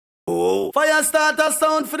Fire starter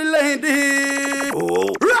sound for the lady.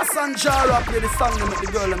 Ross and Jara play the song to make the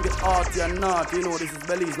girl and get arty and naughty. You know this is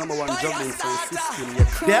Belize #1 juggling sound system. You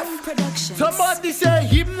deaf? Somebody say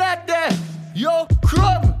him not there. Yo,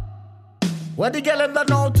 Crumb. What the girl ever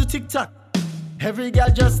know to TikTok? Every girl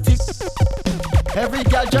just tick. Every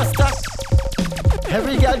girl just tack.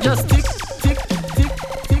 Every girl just tick, tick, tick,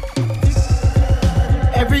 tick, tick.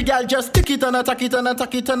 Every girl just tick it and attack it and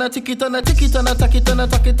attack it and tick it and a tick it and attack it and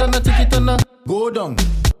attack it and tick it and go down,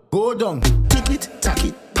 go down. Tick it, tack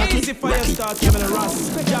it. Easy for you start Kevin and Ross.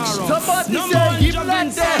 Somebody say him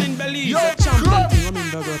not there. Yo, Crumb.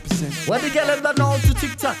 What the girl ever know to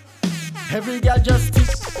TikTok? Every girl just tick.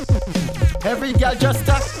 Every girl just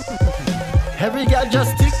tack. Every girl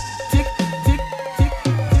just tick, tick, tick, tick,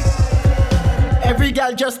 tick. Every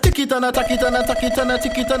girl just tick it and attack it and attack it and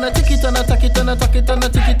tick it and tick it and attack it and attack it and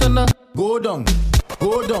tick it and go down,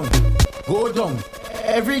 go down, go down.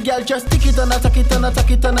 Every girl just tick it and attack it and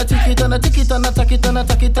attack it and tick it and tick it and attack it and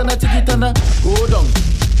attack it and tick it and go down,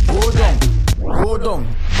 go down, go down.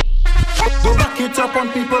 Go back it up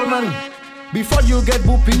on people, man. Before you get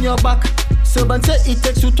boop in your back. Someone say it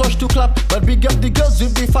takes you touch to clap, but big up the girls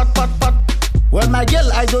with the fat pat pat. Well, my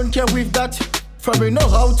girl, I don't care with that. From you know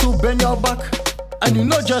how to bend your back, and you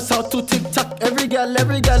know just how to tick tock. Every girl,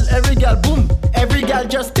 every girl, every girl, boom. Every girl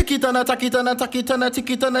just tick it and attack it and attack it and tick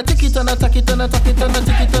it and tick it and attack it and attack it and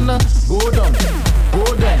tick it and go down,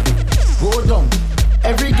 go down, go down.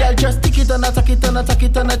 Every girl just tick it and attack it and attack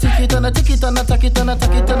it and tick it and tick it and attack it and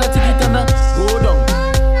attack it and tick it and go down,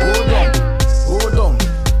 go down, go down.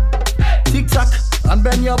 Tick tock and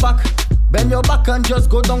bend your back and just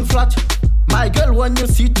go down flat. My girl, when you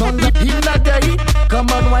sit on that, in that day, come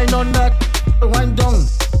on, wine on that, wind down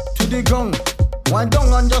to the ground, wind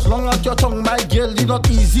down and just long out your tongue. My girl, it's not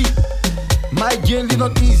easy. My girl, it's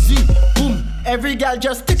not easy. Boom. Every girl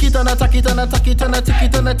just tick it and attack it and attack it and tick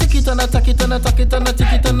it and tick it and attack it and attack it and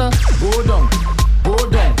tick it and go down, go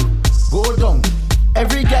down, go down.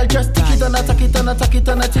 Every girl just tick it and attack it and attack it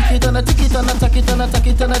and tick it and tick it and attack it and attack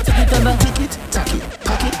it and tick it and tick it, tack it,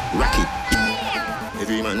 pack it, rack it.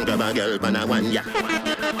 Every man grab a girl pan a one ya.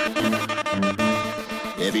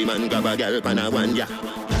 Every man grab a girl pan a one ya.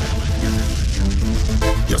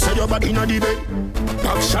 You say your body inna the bed.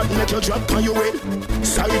 Back shot make you drop on your head.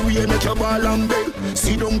 Side way make your ball and bed.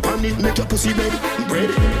 Sit down pan it make your pussy bed. Bread.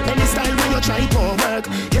 Any style when you try it won't work.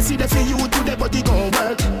 You see the for you to the body gon'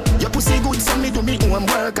 work. Your pussy good so me do me own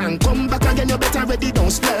work. And come back again you better ready don't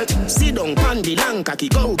splurt. Sit down pan the long cocky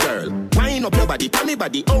go girl. Wind up your body pan me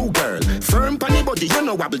body oh girl. Firm pan the body you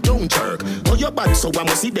know wobble don't jerk. Oh your bad so I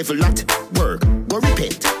must see devil at work. Go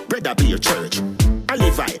repent, brother be your church.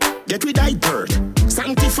 Alivai, get with thy birth.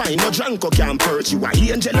 Sanctify, no drunk or can perch. You a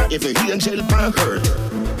angel or every angel pan hurt.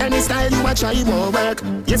 Any style you a try won't work.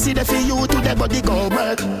 You see the for you to the body gon'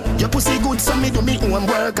 work. Your pussy good so me do me own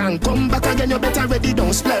work. And come back again you better ready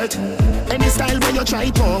don't splurt. Any style where you try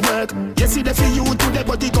won't work. You see the for you to the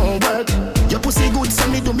body gon' work. Your pussy good so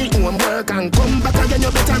me do me own work. And come back again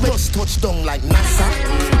you better ready. Just touch down like NASA.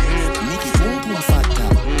 Make it boom boom fat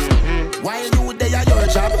tap. While you there your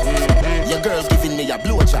job. Your girl giving me a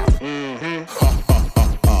blow job.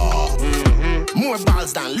 More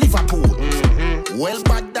balls than Liverpool. Well,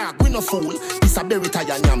 bad dog, we no fool. This a berry tie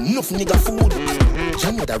and yam, enough nigga food.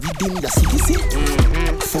 You know that redeem me a CDC.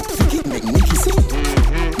 Fuck forget make Nicky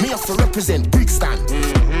see. Me have to represent Brixton.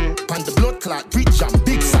 Pan the blood clot, bridge jam,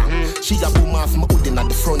 big song. She a boom off my hoodin at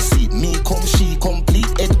the front seat. Me come, she complete,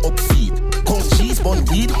 head up feet. Come cheese, bun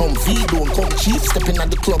weed, Humvee, don't come cheap. Stepping at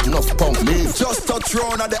the club, enough pump, leave. Just touch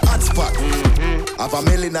round at the hot spot. Have a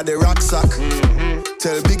million at the rucksack.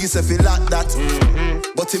 Tell Biggie if he like that.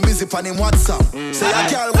 But he busy pan him WhatsApp. Say a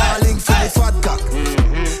girl want link for the fat cock.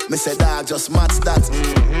 Me say dog just match that.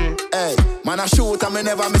 Hey, man I shoot and me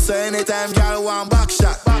never miss her anytime girl want back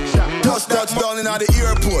shot. Just touch down in the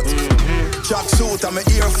airport. Track suit and me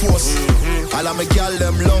Air Force. All of me girl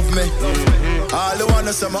them love me. All the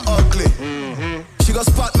wanna say me ugly. She go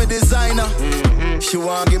spot me designer. She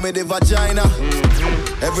want give me the vagina.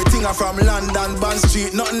 Everything I from London, Bond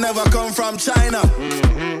Street. Nothing ever come from China.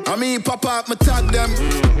 I mean pop up, me tag them.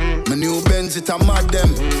 My new Benz it a mad them.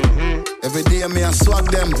 Every day me I swag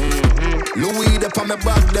them. Louis they pa me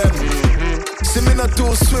back them. See me not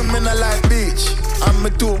too swim, me not like beach. And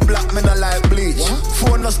me too black, me not like bleach.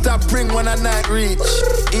 Phone no stop ring when I night reach.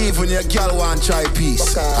 Even your girl want try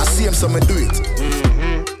peace. I see him so me do it.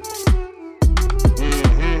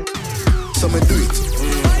 So me do it.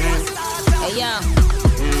 Hey yo,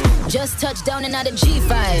 just touched down and out of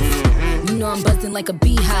G5. You know I'm buzzing like a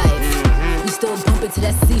beehive. We still bumping to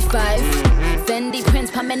that C5. Fendi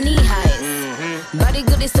prints pa my knee highs. Body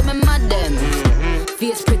good is to me mad them.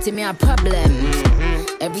 Face pretty, me a problem.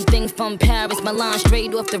 Everything from Paris, Milan,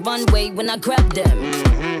 straight off the runway when I grab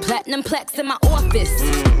them. Platinum plaques in my office.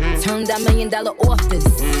 Turn that $1 million office.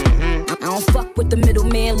 I don't fuck with the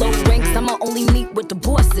middleman, low ranks. I'ma only meet with the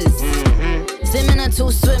bosses. Swimming or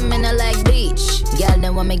two, swimming I like beach. Girl,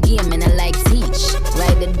 then want me game and I like teach.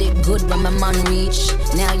 Ride the dick good when my man reach.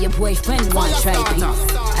 Now your boyfriend want try it.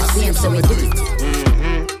 I see him, so we do it.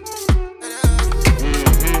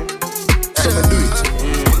 So we do it.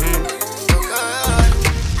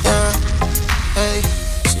 Yeah, hey,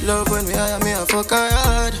 she love when we hire me, I fuck her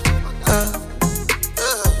hard.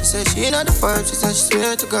 She said she not the vibe, she said she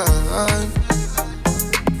swear to God.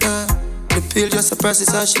 The pill just a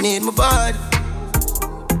process and she need my body.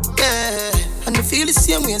 Yeah, and I feel the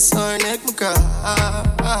same way, so her neck my car.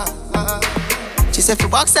 She said for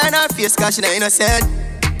box her in her face, cause she not innocent.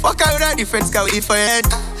 Fuck her with her difference, cause we different.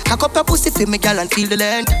 Cock up her pussy for me, girl, and feel the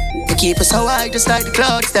length. We keep her so high, just like the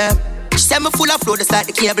clouds, them. She said me full of flow, just like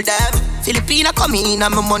the cable dam. Filipina come in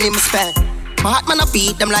and my money me spend. My heart man I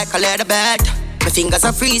beat them like a leather bed. My fingers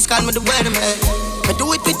are freeze, call me the weatherman. I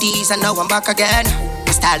do it with these and now I'm back again.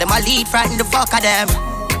 My style them I lead, frighten the fuck of them.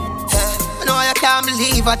 I know I can't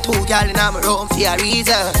believe I told y'all in my room for a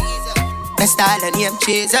reason. My style and name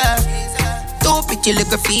chaser. Two pretty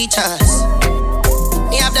little features.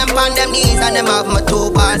 Me have them on them knees and them have my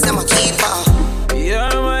two balls, them a keeper.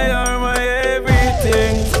 You're my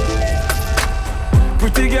everything.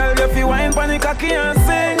 Pretty girl, if you wine pon the cocky and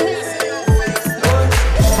sing.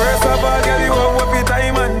 First of all, girl, you have what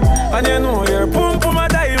diamond, and you know you're pump for my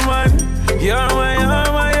diamond. You're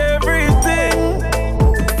my everything.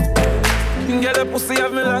 Girl, the pussy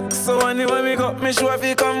have me locked, so anyway me got me sure if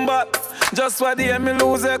you come back. Just for the me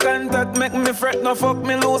lose your contact, make me fret, no fuck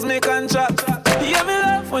me lose me contract. Yeah, me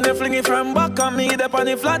laugh when you fling it from back and me up on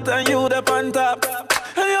the flat and you up on top.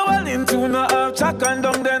 And you all into no half chat and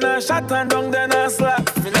down then I shot and down then I slap.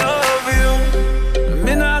 Me love you,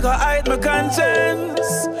 me not gonna hide my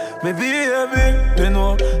conscience. Me baby, you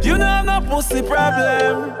know you don't have no pussy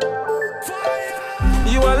problem.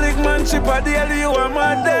 You a lick man chip a deal, you a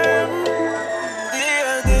madam.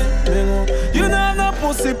 You don't have no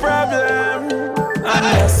pussy problem. And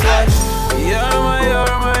that's why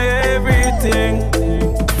you're my everything.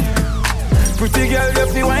 Pretty girl, you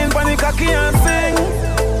feel wine pon the cocky and sing.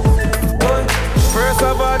 But first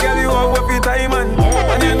of all, girl, you have what for diamond,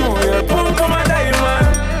 and you know you're pump for my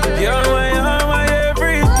diamond. You're my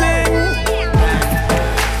everything.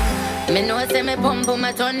 Me know say me pump for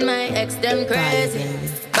my ton, my ex them crazy.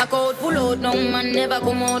 Back out, pull out, no man never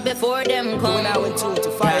come out before them come. When I went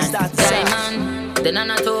to fire start man. Then I'm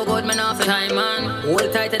not too good, man, off time, man.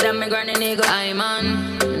 Hold tighter than me granny nigga, I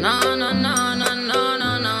man. No.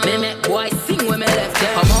 Me make boy sing when me left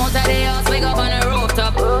them. Come out of the house, wake up on the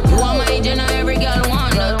rooftop. You want my age and every girl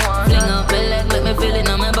want that. Fling up my leg, make me feel it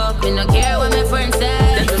on my back. Me no care what my friends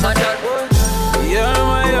say. You're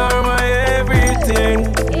my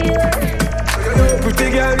everything. Pretty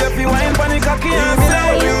girl, you feel wine pon the cocky and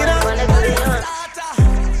sing.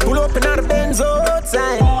 pull up in the Benz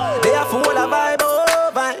outside. They are full of vibe,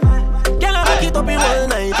 oh vibe. Girl, I back it up in all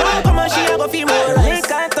night. Come on, she a go feel more right. Make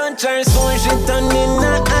her touch her soul, she turn in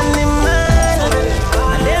a animal.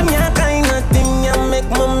 And them ya kind of thing ya make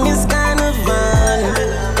mommy's carnival.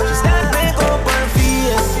 She start make up her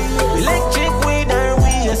face, electric with her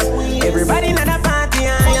waist. Everybody in the party,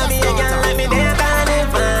 and ya be a girl let me there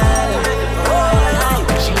carnival.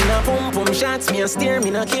 She na pum pum shots, me a steer, me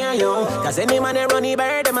no care yo. Cause any man they run the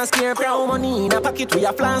bird, them a scare crowd. Money in a pocket, we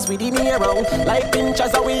a flans with the hero. Like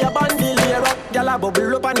pinchers, how we a bundle here up. Y'all a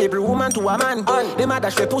bubble up on every woman to a man. Them a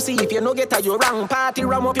dash for pussy if you no get a you wrong. Party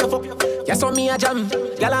ram up your fuck. Yeah, so me a jam.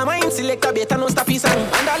 Y'all a mind select a better no stop his song.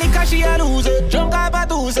 And the liquor she a lose it. Drunk up a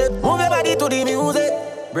two set. Move your body to the music.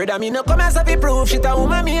 Brother, me no come as a proof. Shit a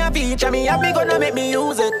woman me a feature. Me have me gonna make me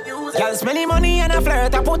use it. Girl smelly money and a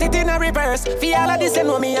flirt. I put it in a reverse. Feel all of this and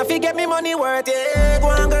know me. I get me money worth. Yeah, go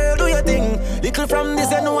on girl, do your thing. Little from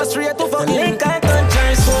this and know straight to fucking. Link I touch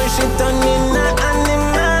her so she turn in a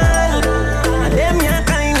animal. And them ya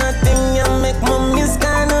kind of thing ya make mommy's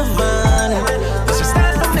carnival. She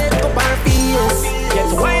start to make up her face. Get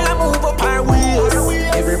while I move up her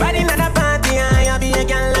waist. Everybody in the party I be a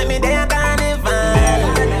girl let me there carnival.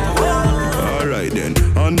 Alright then,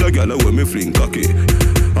 and the girl when me fling cocky.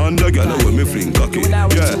 And the girl when me fling cocky.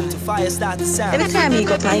 Yeah. Anytime you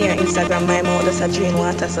go on your Instagram, my mouth does a drain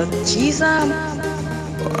water, so Jesus.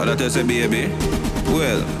 That you say, baby.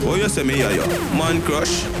 Well, what you say me here, yo? Man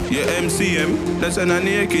crush, your MCM. That's a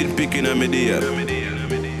naked pic in a media.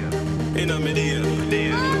 In a media.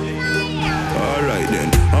 Alright then.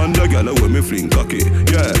 And the girl when me fling cocky.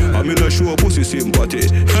 Yeah, I'm in a show pussy sympathy.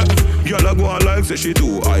 Girl I go on like say she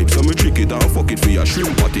too hype, so me trick it and fuck it for your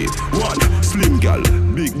shrimp party. One, slim girl,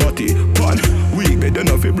 big body. One, weak bed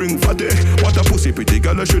enough to bring fatty. What a pussy pretty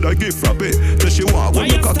girl I should I give frappe. So she want when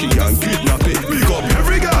me cocky and kidnap it. Pick up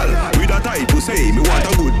every girl with a tight pussy. Me want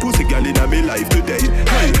a good pussy girl in me life today.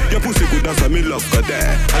 Hey, your pussy good as me love go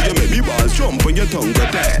there. And you make me balls jump when your tongue go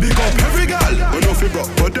there. Pick up every girl when you feel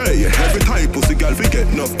broke go there. Every time pussy girl fi get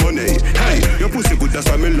enough money. Hey, your pussy good as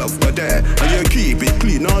me love go there. And you keep it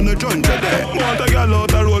clean on the jungle there. Want a girl out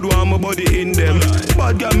the road want my body in them.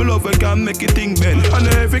 Bad girl me love I can make it think bend. And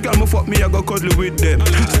every girl me fuck me I go cuddle with them.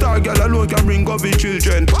 Star girl alone can bring up the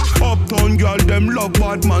children. Uptown girl them love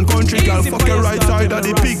bad man. Country girl fuck your right side of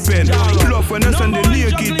the pig pen. Love when I send the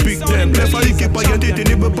naked pick them. Left eye keep on your titty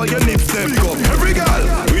nibble by your lips them. Pick up every girl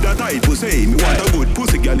with a tight pussy. Me want a good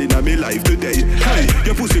pussy girl in me life today. Hey,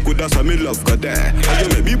 your pussy good as me love go there. And you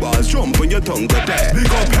make me balls jump when your tongue go there.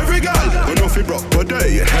 Pick up every girl when you feel broke go there.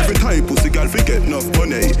 Every time pussy girl fi get enough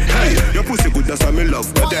money. Hey, your pussy good as me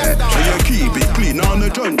love go there. And you keep it clean on the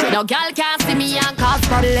jungle. No girl can't see me and cause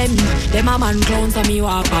problem. Them a man clowns and me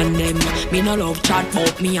walk on them. Me no love chat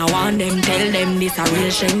but me I want them. Tell them this a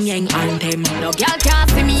real Shen Yang anthem. No girl can't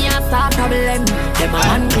see me and start problem. Them a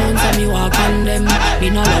man clowns and me walk on them. Me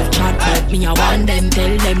no love chat but me I want them.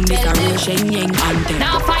 Tell them this a real Shen Yang anthem.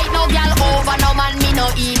 Now fight no girl over no man, me no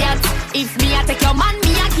idiot. If me I take your man,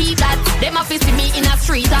 me I keep that. Them a fi see me in a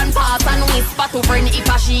street and pass and whisper to friend if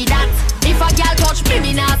I she that. If a girl touch me,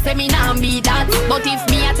 me nah say me nah be that. But if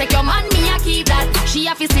me I take your man, me I keep that. She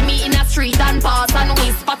a fi see me in a street and pass and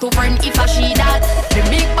whisper to friend if I she that. The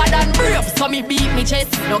big bad and brave, so me beat me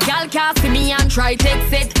chest. No girl can't see me and try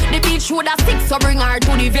text it. The bitch woulda stick, so bring her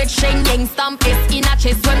to the vet. Shen Yang stamp S in a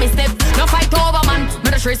chest when me step. No fight over man,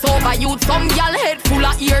 me the stress over youth. Some girl head full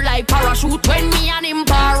of ear like parachute. When me and him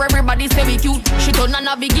par, everybody say we cute. She turn a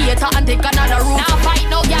navigator and take another route. Now fight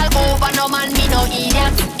no girl over no man, me no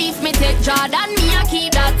idiot. If me take Jordan, me a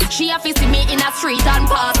keep that. She a fi see me in a street and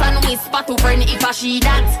pass and whisper to friend if I she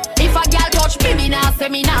that. If a girl touch me, me nah say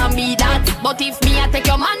me nah be that. But if me a take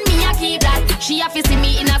your man, me a keep that. She a fi see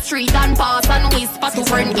me in a street and pass and whisper to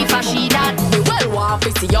friend if I she that. Me well want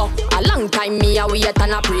fi see yo. A long time me a wait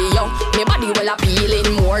and a pray yo. Me body well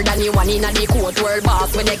appealing more than the one in a the court world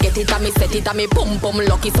boss. When they get it and me set it and me pum pum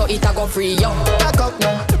lucky so it a go free yo. Back up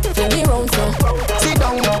now, fling me round so. sit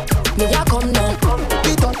down now, Me a come now.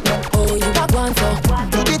 get up now. Oh you a gone so.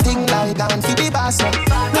 Do the thing like and fi the boss now.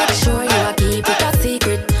 Make sure you a keep it a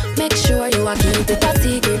secret. Make sure you a keep it a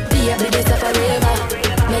secret. Baby this a forever.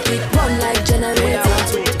 Make it run like generator.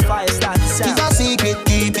 It's a secret,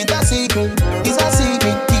 keep it a secret. It's a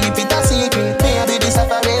secret, keep it a secret. Baby this a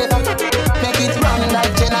forever. Make it run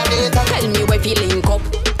like generator. Tell me where feeling up.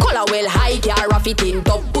 Color well high, car off it in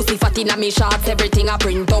top. Pussy fat in a me shots, everything I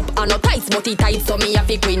print up. I no tights but it tight so me a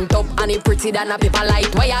fi quint up. And it pretty than a paper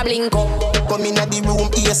light, why I blink up. Come in the room,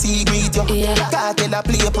 AC greet you. Yeah. Cartel a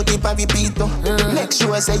play, put it and repeat you. Make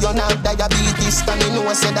sure say you're not diabetes. Can you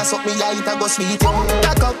know say that's what me light a go sweet you.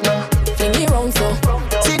 Back up now, Fling me round so.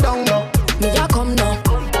 sit down now, Me a come now.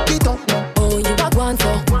 get up now. Oh you a gone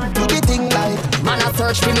so. Do the thing like Man a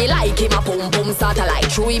search for me like him a pum pum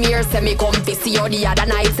satellite. Through him here say me come fi see you the other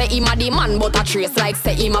night. Say him a the man but a trace like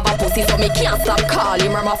say him have a pussy. So me can't stop call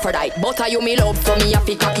him hermaphrodite. But a you me love so me a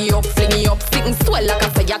fi cocky up, fling it up. Sitting swell like I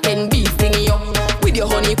say you can be sting up. With your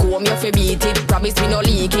honeycomb you fi beat it. Promise me no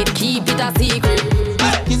leak it, keep it a secret.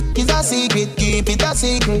 it's a secret, keep it a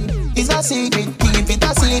secret. It's a secret, keep it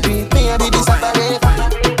a secret. Baby this a forever.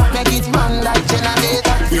 Make it run like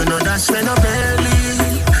generator. You know dash when no belly.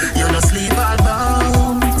 You no sleep all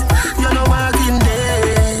bound. You no walking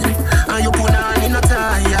dead. And you put on in a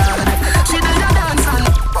tired. She did a dance and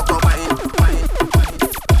Coco wine, wine,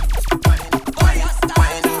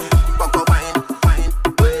 wine, Coco wine, wine.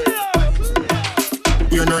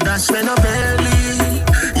 You know dash when no belly.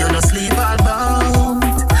 You no sleep all bound.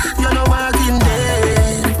 You no walking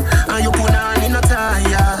dead. And you put on in a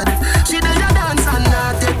tired. She did a dance and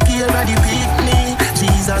not take care of the picnic.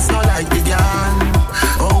 Jesus no like the girl.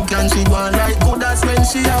 How can she go on like good as when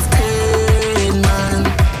she have pain, man?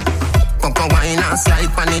 Coco wine and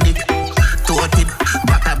slide pan the dick. Toe tip,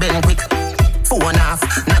 back a bend quick. Phone off,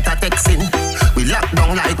 not a texting. We lock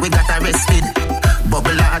down like we got arrested.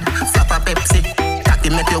 Bubble hard, flap a Pepsi. Cocky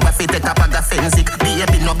make you waffy, take a bag of fensic.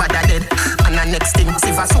 Baby nobody dead. And the next thing,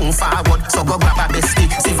 see for soon forward, so go grab a bestie.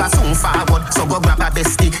 See for soon forward, so go grab a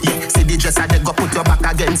bestie. Yeah, see the dresser, they go put your back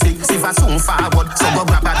against it. See for soon forward, so go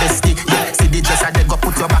grab a bestie. Yeah, see the dresser, they go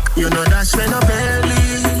put your back. You know dash when no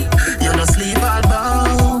belly. You no sleep all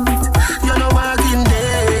bound. You no walking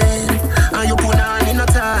dead. And you put on in a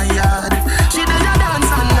time.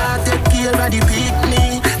 body pick me.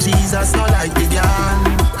 Jesus not like the girl.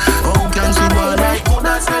 How can she go like good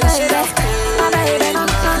as when she have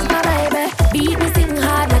my baby. Beat me sing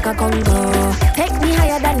hard like a Congo. Take me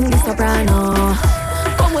higher than the soprano.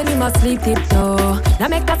 Come when me must sleep tiptoe. Now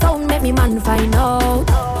make a sound, make me man find out.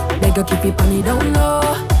 Beg you keep it on me down low.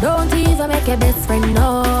 Don't tease or make your best friend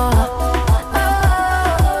know.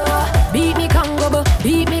 Beat me Congo,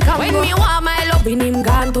 beat me Congo. When me want my love, in him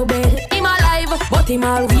gone to bed. Him alive, but him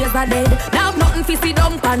always a dead. Now have nothing fi sit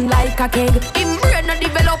down pan like a keg. Him brain no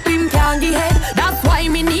develop, him can't get head. That's why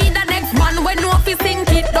me need the next man when no fi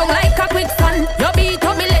sink it down like a quicksand. You beat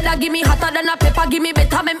up me leather, give me hotter than a pepper, give me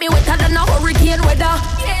better, make me wetter than a hurricane weather.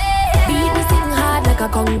 Yeah. Beat me sing hard like a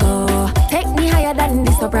Congo. Take me higher than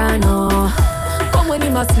the soprano. Come when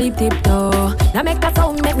him asleep tiptoe. Now make a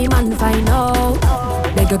sound, make me man find out.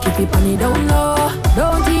 Beg you keep it on me down low.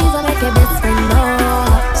 Don't tease or make your best friend know.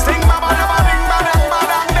 Sing baba baba ring baba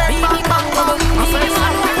baba. Beat me Congo, beat me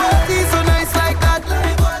Congo. He's so nice like that.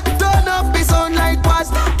 Turn up his sound like what?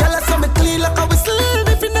 Girl, I saw me clean like I was sleep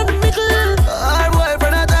if in the middle. Our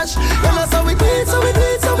boyfriend attached. Girl, I saw we do it, so we do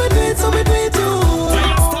it, so we do it, so we do it too.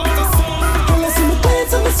 Girl, I saw me play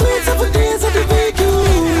it, so me sweet, so we do it, so we do it too.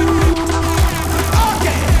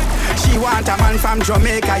 Okay, she want a man from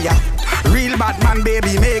Jamaica, yeah. Real bad man,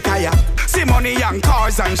 baby, make her, yeah. See money and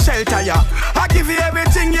cars and shelter, yeah. I give you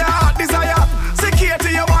everything your heart desire.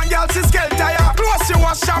 Security, you want, girl, see skelter, yeah. Close you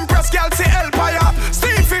wash and press, girl, see hellfire.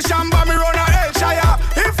 Steam fish and bammy run a Hellshire.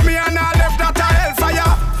 If me and I left that a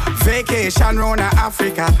hellfire. Vacation round a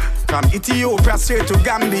Africa. From Ethiopia straight to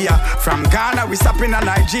Gambia. From Ghana, we stop in a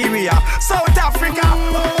Nigeria. South Africa.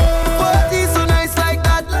 But he's so nice like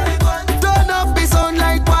that. Turn up his sound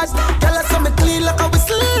like what? Girl, I saw me clean like I was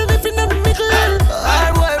sleep if in the middle.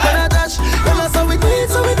 Our boyfriend attached. Girl, I saw we do it,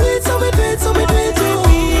 so we do it, so we do it, so we do it too.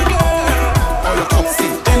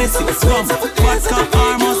 Anything from vodka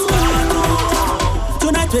or Moscato.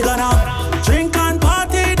 Tonight we gonna drink and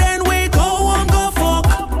party, then we go on go fuck.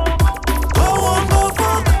 Go on go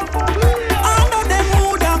fuck. Under the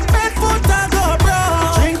mood of bed foot I go bro.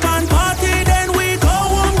 Drink and party, then we go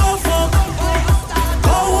on go fuck.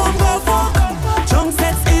 Go on go fuck. Junk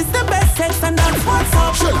sex is the best sex and that's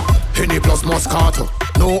what's up. Henny plus Moscato.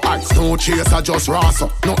 No ice, no chaser, just rasa.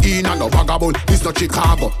 No in and no vagabond, this no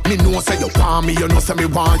Chicago. Me know say you want me, you know say me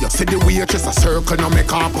want you. See the waitress a circle, now me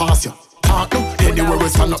can't pass you. Talk no, anywhere we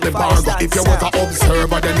stand up the bar. If you was a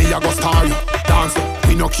observer, then me a go star you. Dance no,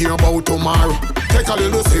 we no care about tomorrow. Take a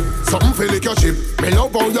little sip, something feel like your chip. Me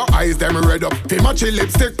love how your eyes them red up. Feel match your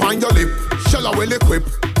lipstick on your lip. Shell a well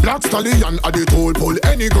equipped. Black stallion at the toll pull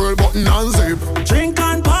any girl button and zip. Drink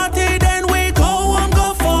and party, then we go on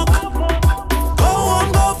go fuck.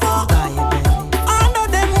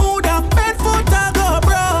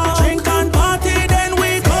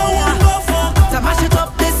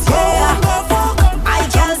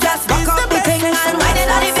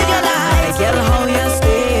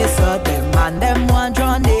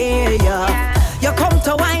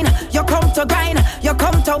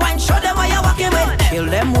 Kill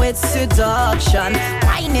them with seduction,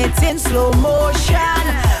 wine it in slow motion.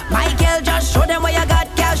 My girl, just show them what you got,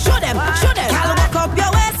 girl. Show them, show them. Girl, walk up your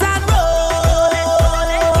waist and roll.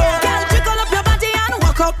 Girl, jiggle up your body and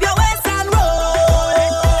walk up your waist and roll.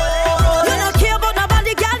 You don't care about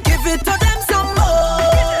nobody, girl. Give it to them some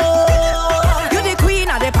more. You the queen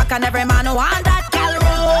of the pack and every man want that, girl.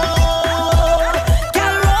 Roll,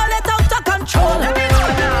 girl, roll it out of control.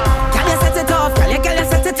 Girl, you set it off, girl, you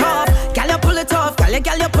set it off. Girl, you pull it off, girl,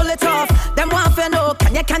 you pull it off. Them want to know,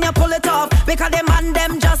 can you pull it off? Because the man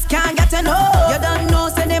them just can't get to know. You don't know,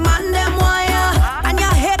 say the man them want ya, and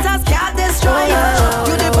your haters can't destroy ya.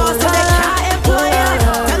 You the boss, so they can't employ ya.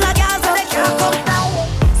 Tell the girls so they can't come down.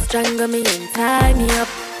 Strangle me and tie me up.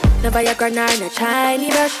 Never Viagra nor no shiny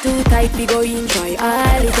brush. Too tight, we go enjoy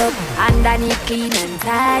all it up. Underneath clean and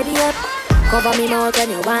tidy up. Cover me mouth when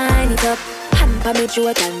you wind it up. Hand pa me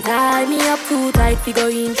throat and tie me up. Too tight, we go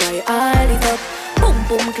enjoy all it up. Boom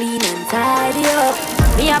boom clean and tidy up.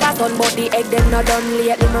 Me have a son but the egg them not done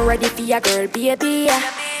lately. Me ready for your girl baby.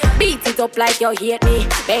 Beat it up like you hate me.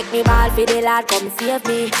 Make me ball for the lad come save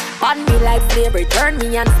me. On me like slavery, turn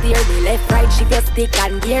me and steer me. Left right shift your stick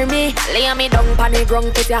and gear me. Lay me down pan the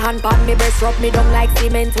ground, put your hand pan me breast. Rub me down like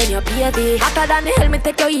cement when you baby. Hotter than hell me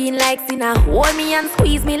take you in like sinner. Hold me and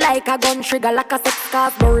squeeze me like a gun trigger. Like a sex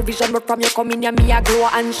cause no revision. But from you come in ya me a glow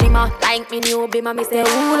and shimmer. Like me new bimmer me say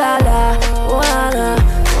ooh la la, ooh la la,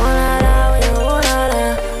 ooh la la, ooh la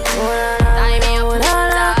la, ooh la la. Tie me up,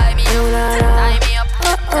 tie me up, tie me up,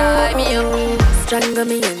 tie me up. Strangle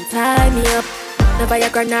me and tie me up. No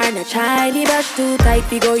Viagra nor no Chinese brush too tight.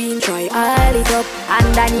 We go in, try all it up.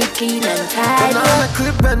 Underneath clean and tight. Banana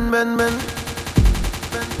clip, bend.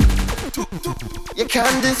 You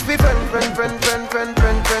can't diss me, friend.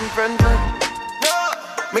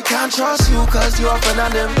 Me can't trust you cause you up and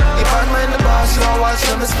on them. If I'm in the boss, you all watch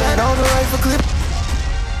them spend all the rifle clip.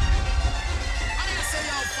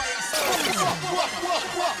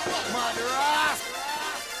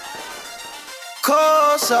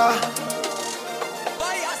 Cosa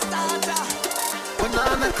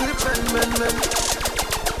banana clip, bend.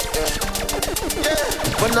 Yeah.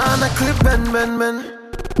 Banana clip, bend.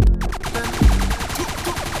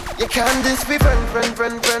 You can't diss me, friend.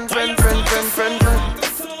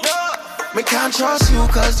 Me can't trust you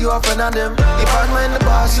cause you up and on them. If I'm in the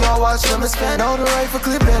boss, you all watch them spend all the rifle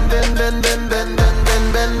clip, bend.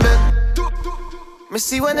 Me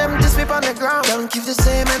see when them diss me on the ground. Don't give the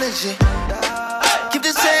same energy. Keep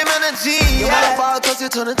the same energy. You wanna ball cause you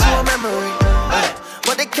turn into a memory.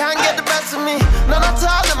 But they can't get the best of me. None at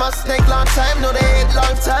all, them a snake long time. No, they hate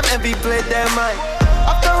long time, every play their mind.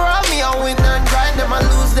 After all, me I win and grind. Them I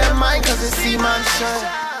lose their mind cause they see man shine.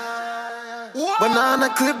 Banana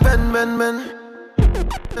clip, bend.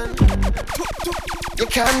 You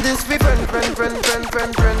can't diss me, friend.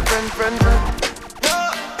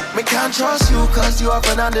 Me can't trust you cause you up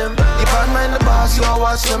and on them. If I'm in the boss, you all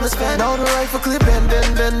watch them spend all the rifle clip, bend.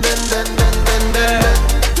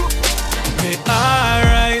 We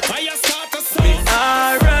alright.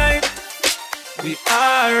 We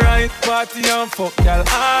alright. Party and fuck y'all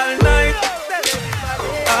all night.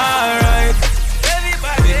 Alright.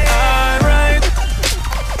 We alright.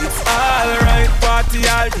 It's alright. Party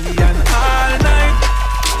all day and all night.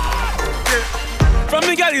 From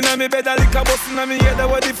me girl inna me bed a lick a bus inna me head.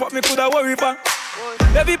 What the fuck me coulda worry for?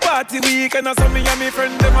 Every party weekend I saw me and me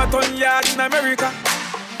friend them a ton yard in America.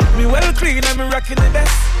 Me well clean and me rockin' the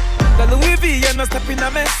best. The Louis V and no step in a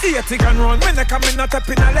mess. 80 can run when they come in not up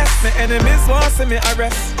in a less. My enemies want see me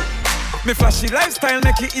arrest. Me flashy lifestyle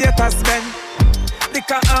make it haters bend.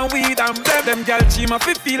 Liquor and weed and blem. Them gal cheema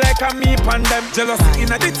fi feel like a me pan them. Jealousy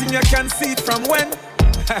in a the thing you can see it from when.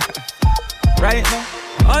 Right now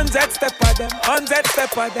 100 step of them.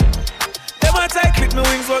 Them a try clip me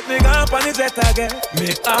wings but me gone pan the jet again.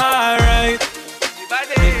 Me alright.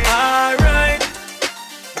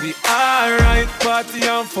 We alright, party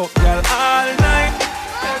and fuck y'all all night.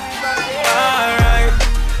 Alright,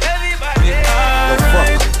 everybody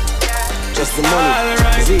alright. Just the money,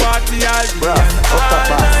 alright, party all day and all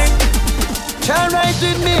night. Can't ride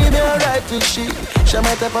with me alright with she. She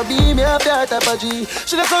my type of B, me have that type of G.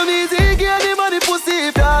 She got some easy, give the money pussy.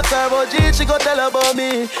 If you ask her about G, she go tell her about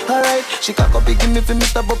me. Alright, she cock up, give me for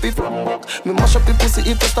Mr. Buppy from back. Me mash up the pussy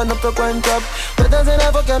if you stand up, you go and drop. Better than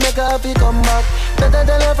ever can make her happy come back. Better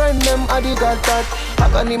than her friend them, I did that. I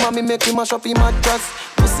can him and me make him mash up him mattress.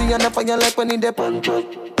 Pussy and a fire like when he dey punch up.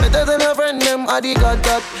 Better than her friend them, I did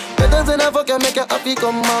that. Better than ever can make her happy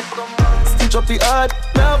come back. Stitch up the heart,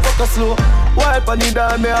 now fuck her slow. Wipe on the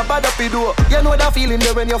down, me a bad up the door. You know that feeling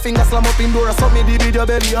there when your fingers slam up in door. So me did with your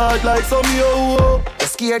belly hard like some yo. You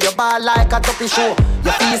scared your ball like a tuppy show.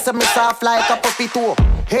 Your face me soft like a puppy toe.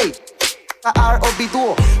 Hey, R.O.B.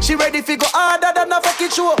 She ready fi go harder than a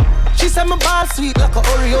fucking show. She say me ball sweet like a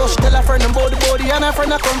Oreo. She tell her friend about the body and her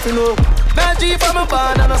friend a come fi know. Man G from a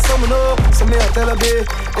band and a some know. So me a tell her be,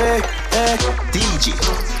 hey. DJ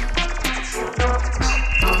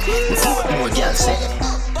more girl say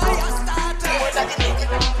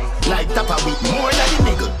like tapa with more than the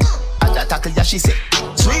nigga. At the tackle ya she say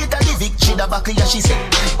sweet at the Vic, she da buckle ya she say.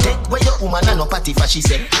 Take where your woman and no party for she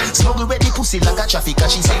say. Smuggle ready pussy like a traffic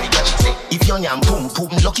she say. If your nyam pum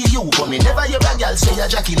lucky you, but me never hear a girl say a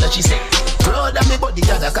Jackie la she say. Proud of me body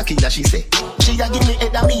ya da cocky la she say. She a give me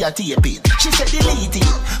head and me a tape it. She say delete it,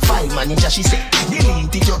 5 manager she say.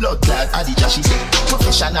 Delete it your blood clot adija she say.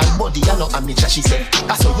 Professional body ya no amateur she say.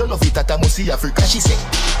 I saw you love it at a Musi Africa she say.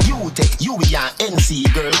 You take you we an NC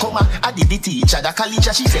girl come a did the teacher da college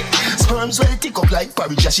she say. Sperms well tick up like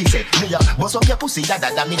porridge she say. Me a bust up your pussy da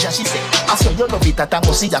damage she say. I saw you love it at a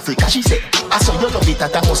Musi Africa she say. I saw you love it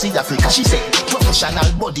at a Musi Africa she say.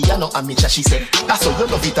 Professional body ya no amateur she say. I saw you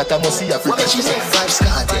love it at a Musi Africa she say. 5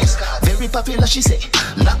 scars very popular she say.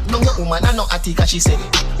 Lock down your woman and no attica she say.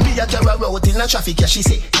 Me a carry out in the traffic ya she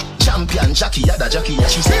say. Champion Jackie ya da Jackie ya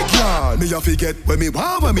she say. Yeah, me a forget when me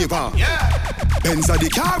want. Benz a the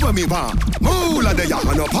car when me want. Moolah the yak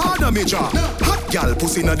and no partner me jaw. Hot gal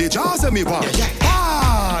pussy na the jaws me want.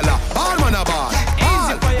 All man a ball.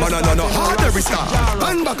 Man a no hard every star.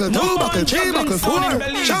 1 buckle, 2 buckle, 3 buckle, 4.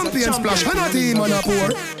 Champion splash and a team man a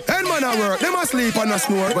pour. And man man a work, them a sleep and a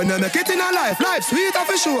snore. When they make it in a life sweet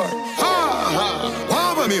for sure.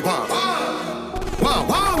 Wow, me wow.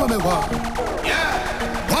 Wow, me wow.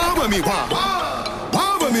 Yeah. Wow, me wow.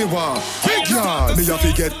 Wow, me wow. Big yard, me a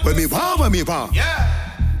forget when me wow.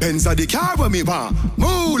 Yeah. Benz a the car when me want.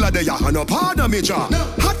 Moolah de ya and no pardon me jaw.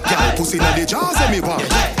 Hot girl pussy na the jaws when me want.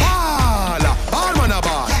 Ball man a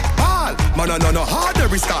ball. Man a no hard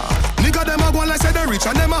every star. Nigga dem a go like say they rich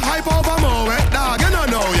and dem a hype over more wet dog. You don't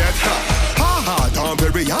know yet. Don't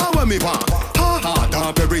bury ya when me want.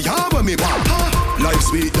 Don't bury ya when me want. Life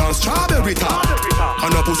sweet down strawberry top.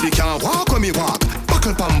 And a pussy can't walk when me walk.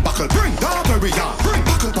 Buckle pam buckle bring don't bury ya.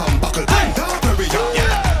 Buckle pam buckle bring don't bury ya.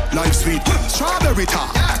 Life sweet, strawberry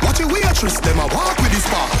top. Watch your waitress, them a walk with this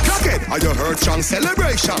bar. Clock it, and you heard strong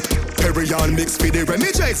celebration. Perion mix for the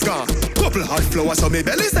Remy Jake's gone. Couple hot flowers so me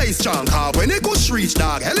belly stay strong. Cause when it goes reach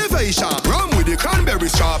dog elevation. Rum with the cranberry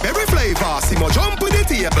strawberry flavor. See me jump with the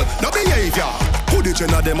table, no behavior. Who did you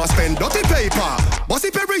know them a spend dirty paper?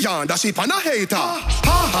 Bossy Perion, that sheep and a hater.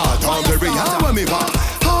 Don't bury ya when me want.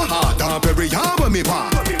 Don't bury ya when me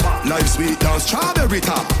want. Life sweet down strawberry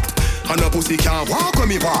top. And a pussy can't walk when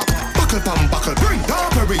me walk. Buckle pam buckle, bring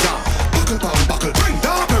down period. Buckle pam buckle, bring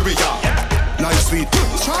down period. Life sweet,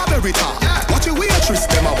 strawberry top. Watch your waitress,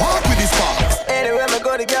 them a walk with these sparks. Anywhere me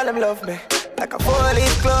go, the girl them love me. Like a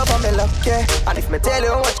 4-leaf club, I'm in luck, yeah. And if me tell you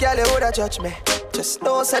how much girl you woulda judge me, just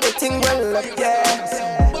know say the thing well up,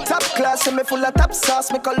 yeah. Top class, and me full of top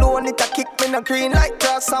sauce. Me cologne it a kick me no green like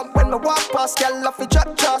grass. And when me walk past, girl off the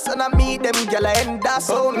drop trust. And I meet them girl I end us.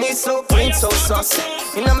 Oh, me so clean, so saucy.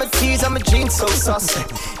 You know my tees and my jeans so saucy.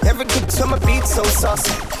 Every kick to my beat so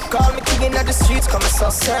saucy. Call me king in the streets, come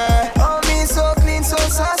saucy. Oh, me so clean, so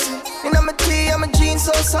saucy. You know my tee and my jeans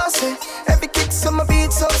so saucy. Every kick to my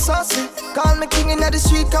beat so saucy. Call me king in the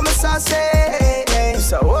street, come saucy.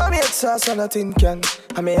 So oh, me a sauce and a tin can.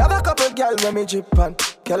 I may have a couple girl when me drip on.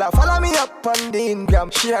 Girl, I follow me up on the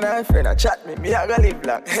Instagram. She and her friend a chat me a go live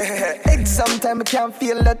long. Sometime I can't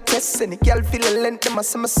feel the test. And the girl feel the length, them a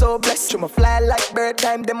say me so blessed. You me fly like bird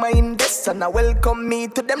time, them a invest. And I welcome me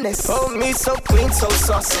to them nest. Oh, me so clean, so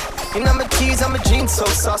saucy. You know my tees and my jeans so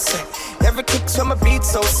saucy. Every kick to my beat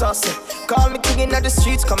so saucy. Call me king in the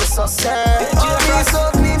streets, come saucy. Oh, me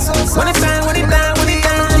so clean, so saucy. When it down, my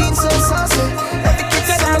jeans so saucy. Every kick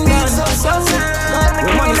to my beat so saucy.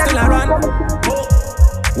 The money still a run.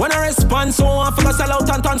 When I respond, so I forgot sell out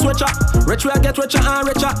and turn switcher. Rich will get richer and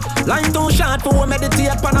richer. Line too short for we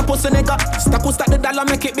meditate pan a pussy nigga. Stack who stack the dollar,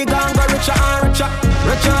 make it bigger and go richer and richer.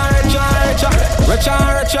 Richer, richer, richer. Richer,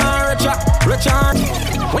 richer, richer. Richer.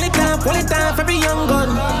 Pull it down for every young gun.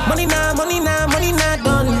 Money now, money now, money not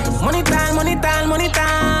done. Money time, money time, money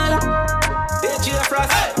time. DJ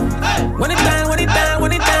Frost. Money time, money time,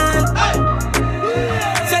 money time.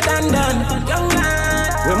 Said and done. Young man,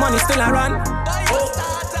 where money still a run.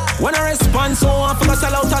 When I respond, so I forgot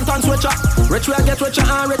sell out and turn switcher. Rich will get richer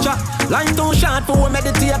and richer. Line too short for we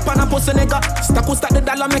meditate pan a pussy nigga. Stack who stack the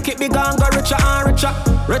dollar, make it bigger and go richer and richer.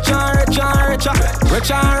 Richer, richer, richer.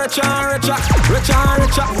 Richer, richer, richer. Richer,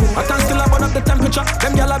 richer. I can still burn up the temperature.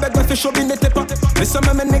 Them gyal a beg me fi show me the tipper. Listen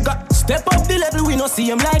me nigga, step up the level, we no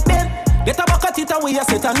see him like them. Get a bucket it and we a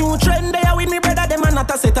set a new trend. They are with me brother, them and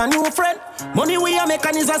not a set a new friend. Money we a make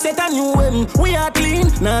and is a set a new end. We are clean,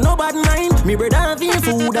 nah no bad mind. Me brother have him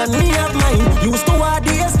food and me have mine. Used to our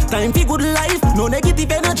days, time for good life. No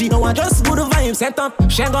negative energy, no one just good vibes. Set up,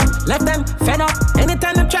 shang up, left them fed up.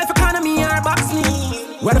 Anytime them try for corner me or box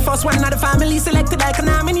me. We're the first one of the family selected like an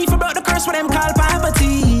nominee for broke the curse for them call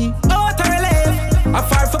poverty. Oh, to relive, I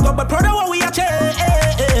far for God but proud of what we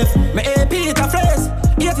achieve. Me AP it a phrase.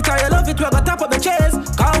 Hate it or you love it, we got top of the chase.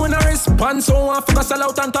 Call when I respond, so I forgot sell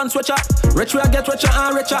out and turn switcher. Rich will get richer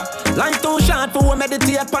and richer. Line too short for we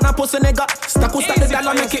meditate pan a pussy nigga. Stack who stack the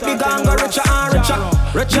dollar, make it bigger and go richer and richer.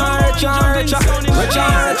 Richer, richer, richer. Richer,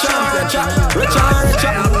 richer, richer. Richer,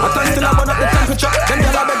 richer. I can still burn up the temperature. Them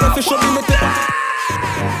gyal a beg me fi show me the tip.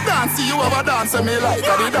 Dance, you have a dance me like.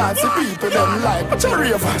 And the dance people them like. But you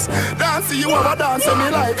ravers. Dance, you have a dance me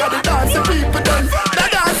like. And the dance people them. The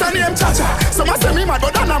dance name Cha-Cha. Some a say me mad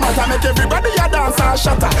but that no matter. Make everybody a dance and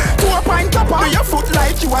shatter. 2 point up on your foot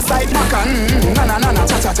like you a side maca. Na na na na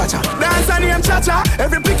cha-cha cha-cha. Dance name Cha-Cha.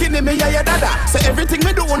 Every picking in me yeah yeah dada. Say everything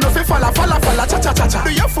me do no fi falla cha-cha cha-cha.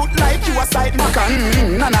 Do your foot like you a side maca.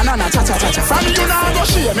 Na na na na cha-cha cha-cha. From you now go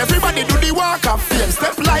shame. Everybody do the walk of fame.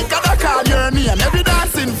 Step like a call your name. Every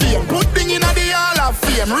dancing fame. Put thing in the hall of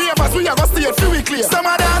fame. Ravers we a go stay free we clear. Some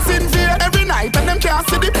a dancing fame every night and them can't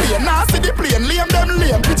see the plane. Now see the plane. Lame them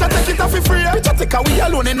lame. Picture take it off for free. Picture take a we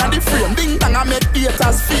alone in the frame. Ding dang I make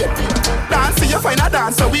haters fade. Dance you find a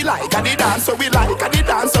dance so we like. And the dance so we like. And the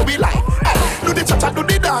dance so we like. Hey, do do the cha-cha, do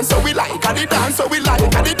the dance, so we like, and the dance, so we like,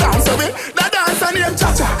 and the dance, so we the dance and name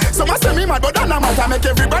cha-cha. Some a say me mad, but that no matter. Make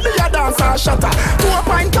everybody a dance and shatter. 2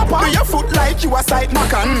 pint copper, do your foot like you a sight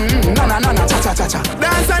knocker. Na na na na cha-cha cha-cha.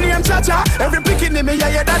 Dance and name cha-cha. Every picking me yeah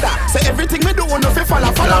yeah dada. Say everything me do no fi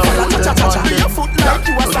follow cha-cha-cha. Do your foot like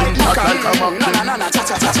you a sight knocker. Na na na na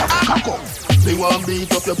cha-cha cha-cha. Me want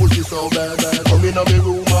beat up your pussy so bad. Come in me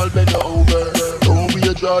room, I'll bend you over. Don't be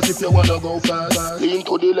a dress if you wanna go fast. Lean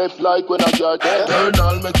to the left like when I got that. Turn,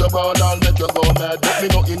 I'll make you born, I'll make you go mad. But me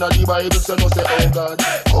not in the Bible, so no say oh God.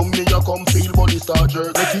 Come me, you come feel body start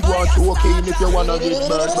jerk. Make you want to okay if you wanna get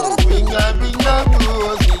back. Bring a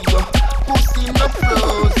rosy, yo. Pussy no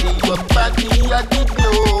frozy, your body a the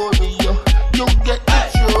glory, yo. You get the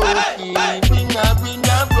trophy. Bring a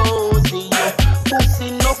rosy, yo.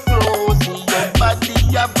 Pussy no frozy, your body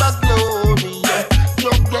a glory, yo.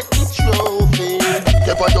 You get the trophy.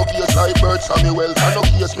 Keep on your case like birds and me wealth. And no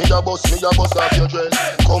case me a bust off your dress.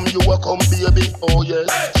 Come you a come baby, oh yes.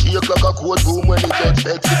 Shake like a courtroom when the judge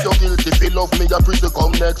begs. If you're guilty, if you love me, a pretty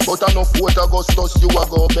come next. But I know 4th Augustus, you a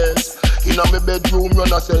go best. In a me bedroom,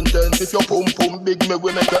 run a sentence. If your pum pum big, me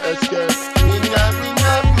we make a escape. Ring a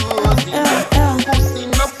rosy, pussy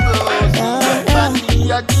no frozy, your body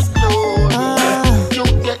a the glory, you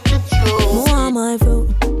get the trophy. More my fruit,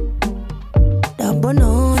 that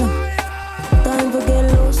banana. Time to get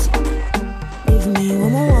loose. Give me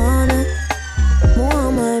what I wanna.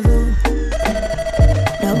 More my fruit,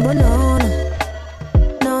 that banana.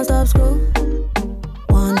 Now stop school.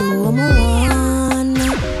 Wanna do what I wanna.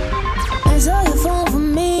 I saw your phone for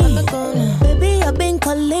me. Baby, I've been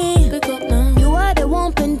calling. You are the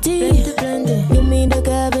one plenty. Give me the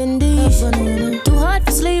cabin dish. Too hard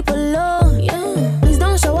to sleep alone. Please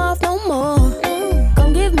don't show off no more.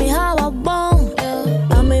 Come give me how I want.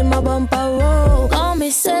 I'm in my bumper roll. Call me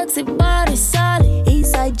sexy body solid.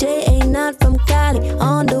 Eastside J ain't not from Cali.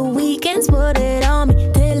 On the weekends, put it on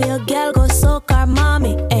me. Tell your gal go soak our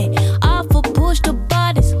mommy. Ay, off for push the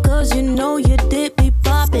bodies. Cause you know you did be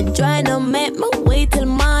poppin'. Trying to make my way till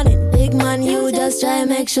morning. Big man, you just try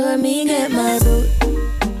make sure me get my boot.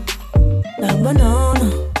 That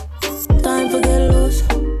banana. Time for get loose.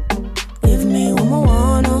 Give me what I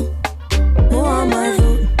wanna. More my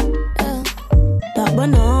food. That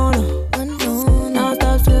banana. Now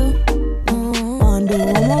stop slow. Wanna do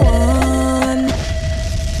what I want.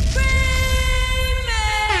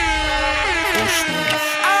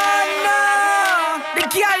 Oh no, the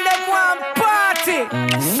girl them want party.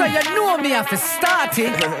 So you know me have to start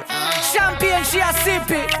it. Champagne she a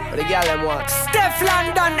sip it. What the girl them want? Steph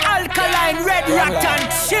London, alkaline, red rat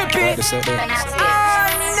and chip it. Oh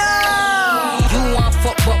no. You want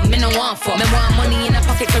fuck, but me no want fuck. Me want money in a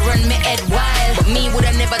pocket to run me head wild. But me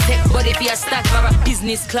woulda never take body for a stack for a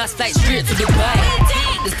business class flight straight to Dubai.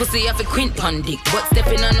 This pussy have a quint pon dick, but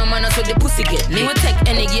stepping on no man so the pussy get. Me will take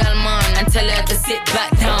any girl man and tell her to sit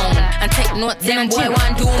back down and take notes. Them boy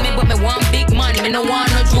want do me, but me want big man. Me no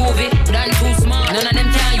want no juvie, done too small. None of them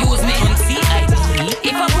can use me.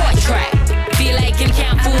 If a boy try, feel like him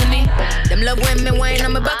can't fool me. Them love when me wine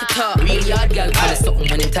on my back it up. Real yard girl call it something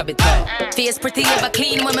when him tab it up. Face pretty ever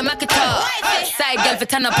clean when me mack it up. Side girl for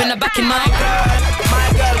turn up in the back of my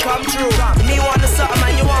girl come true. Me want something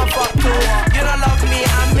and you want fuck too. You don't love me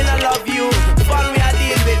and me don't love you. Fun we a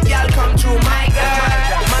deal with, girl come true. My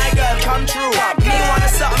girl come true. Me want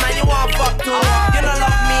something and you want fuck too. You don't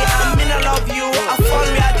love me and me don't love you. A fun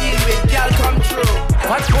we a deal with, girl come true.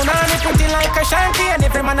 What punani pretty like a shanty, and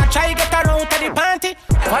every man a try get her out of the panty.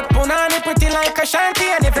 What punani pretty like a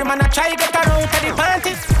shanty, and every man a try get her out of the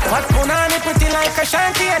panty. What punani pretty like a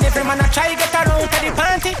shanty, and every man a try get her out of the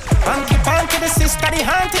panty. Hanky panky, the sister the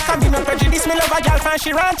auntie. Come in no prejudice, me love a girl fan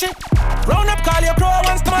she ranchy. Round up, call your crow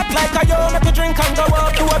and stomach like a yo. Make you drink and go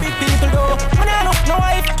up to a big people though. When I look no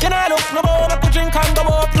wife, you know look no more. Make you drink and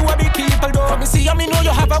go up to a big people though. Come me see, me know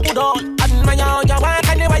you have a good on. And my yo, you want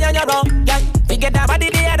and you want and you wrong. Yeah. Get that body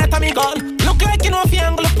there, that me gone. Look like you know if you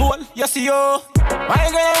angle the pole. You see yo. My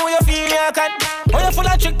girl, how you feel you can? How you full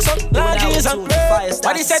of tricks up, larges and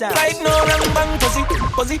body set right now, wrong bang,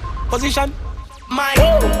 position. My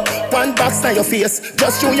one box on your face,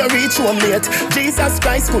 just show you reach home late. Jesus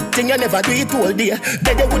Christ, good thing you never do it all day.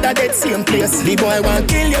 Dead you woulda dead same place. The boy want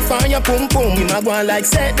kill you for your pum pum. Him a go like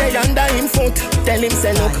set there under him foot. Tell him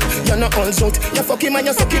say look, you're not all suit. You fuck him and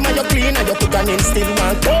you suck him and you clean and you put on him still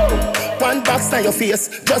want go. one box on your face.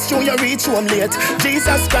 Just show you reach home late.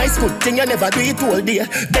 Jesus Christ, good thing you never do it all day.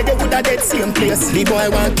 Dead you woulda dead same place. The boy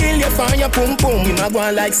want kill you for your pum pum. Him a go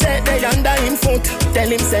on like set they under him foot. Tell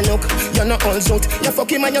him say look, you're not all out. You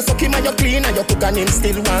fuck him and you suck him and you clean and you cook and him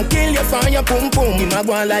still want kill you for your pum pum. Him a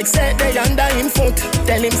go on like set they under him foot.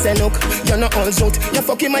 Tell him say look, you're not all out. You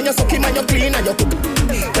fuck him and you suck him and you clean and you cook.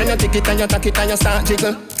 When you take it and you tack it and you start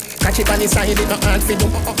jiggle. Catch it on the side, it no hard for you.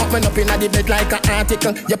 Open up inna the bed like an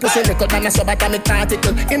article. Your pussy little than a subatomic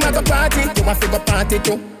particle. Him a go party, you a fi go party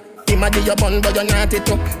too. Him a give you bun, but you naughty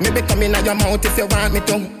too. Maybe come inna your mouth if you want me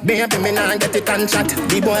to. Baby, me nah get it and chat.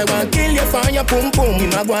 The boy want kill you for your pum pum.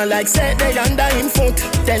 Him a go like set they under him foot.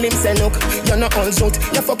 Tell him say look, you're not all out.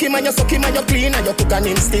 You fuck him and you suck him and you clean and you cook and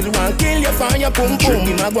him still want kill you for your pum pum.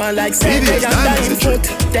 Him a go like set they under him foot.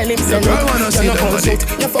 Tell him say look, you're not all out.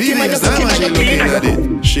 You fuck him and you suck him and you clean and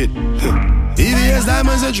you shit. VVS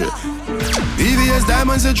diamonds a drip. VVS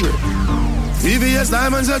diamonds a drip. VVS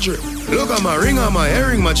diamonds a drip. Look at my ring on my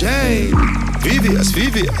earring, my chain.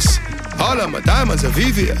 VVS. All of my diamonds are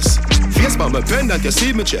VVS. Face by my pendant, you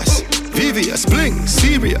see my chest. VVS bling,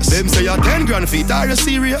 serious. Them say you're 10 grand feet, are you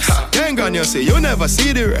serious? 10 grand you say you never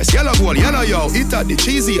see the rest. Yellow gold, yellow yo, it at the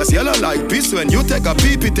cheesiest. Yellow like piss when you take a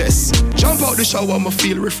pee-pee test. Jump out the shower, me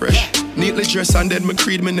feel refreshed. Neatly dressed and then me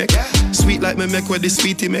creed me neck. Sweet like me make where the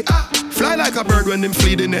sweetie make. Fly like a bird when them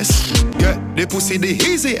flee the nest. Yeah, the pussy the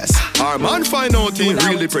easiest. Our man find out he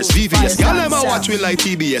really press VVS. Y'all let me watch we like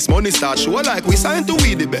TBS. Money start show like we signed to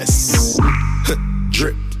we the best.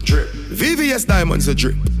 Drip. VVS diamonds a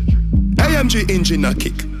drip. AMG engine a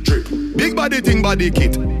kick. Drip. Big body thing body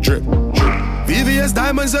kit. Drip. VVS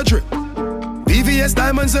diamonds a drip. VVS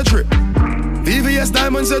diamonds a drip. VVS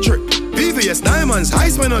diamonds a drip. VVS diamonds high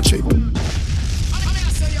spin a chip.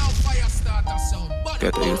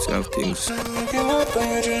 Get to yourself things. Give up on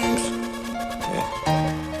your dreams.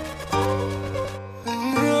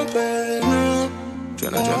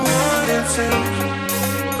 Jenna.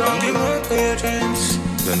 Don't give up on your dreams.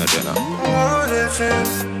 Jenna.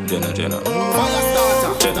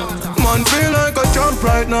 Man feel like a jump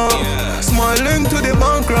right now. Yeah. Smiling to the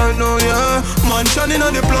bank right now, yeah. Man shining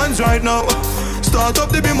on the plans right now. Start up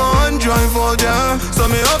to be my hand drive out, yeah. So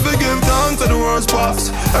me have to give thanks to the worst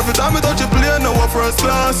pass. Every time I touch a plane, now we're first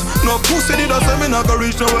class. No pussy need a say me not gonna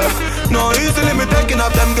reach nowhere. No easily me taking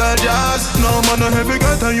up them girl jazz. No man a heavy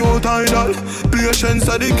get and you tidal.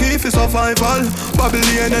 Patience are the key for survival.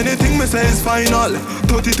 Babylon anything me say is final.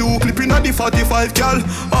 32 clipping at the 45 gal.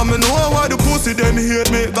 I me know why the pussy them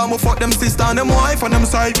hate me. Got me fuck them sister and them wife and them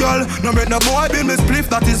side girl. No make no boy build me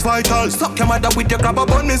spliff, that is vital. Stop your mother with your grab a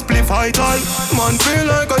bun me spliff vital. Man feel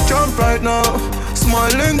like a champ right now.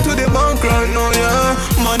 Smiling to the bank right now, yeah.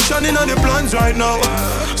 Man shining on the plans right now.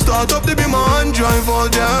 Start up to be my hand drive out,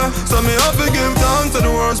 yeah. So me have to give thanks to the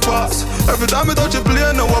worst pass. Every time I touch a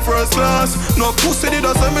plane, now we're first class. No pussy did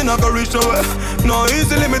I say me not gonna reach nowhere. No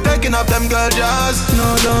easily me taking up them girl jazz.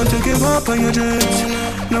 No, don't give up on your dreams.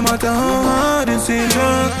 No matter how hard it seems,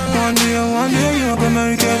 one day you're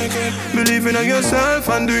gonna make it. Believe in yourself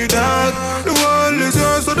and do that. The world is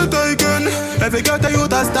yours for the taking. Every got a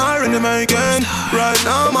youth a star in the making. Right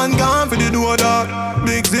now man gone for the door dog.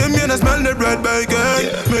 Big Zim, you smell the bread bacon.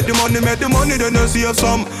 Make the money, then you save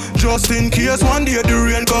some. Just in case one day the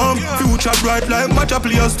rain come. Future bright like match a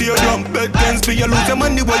play a stadium. Bet tens be you lose your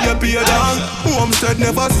money when you pay down. Homestead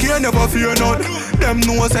never scare, never fear none. Them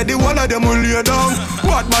know said the one of them will lay down.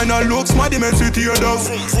 Bad man a look smart, them with tear down.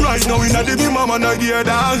 Right now in a the beam, man a gear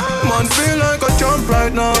down. Man feel like a jump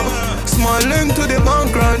right now. Smiling to the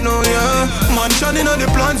bank right now, yeah. Man shining on the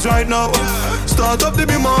plans right now. Start up to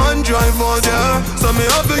be my hand drive out, yeah. So me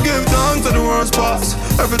have to give thanks to the worst pass.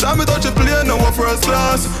 Every time I touch a plane, now we're first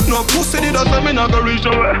class. No pussy did that say me not gonna reach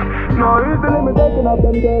nowhere. No easily me taking up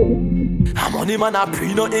them days. I'm on him and I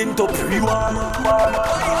pre no into pre-war.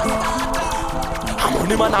 I'm on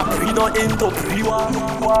him and I pre no into pre-war.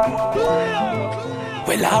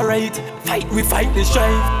 Well alright, we fight the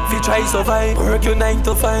strife. Fi try survive, work your 9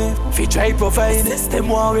 to 5. Fi try provide, system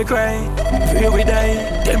war we cry. Pray we die,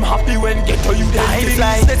 them happy when get to you the hiding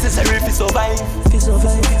is necessary fi survive.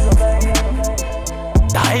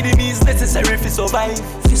 The hiding is necessary fi survive.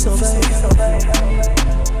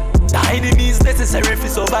 The hiding is necessary fi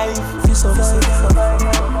survive.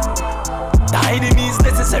 The hiding is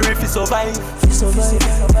necessary fi survive.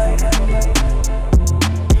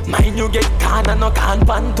 Mind you get can and no can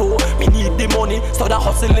panto. Me need the money, so the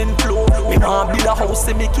hustling flow. Me want build a house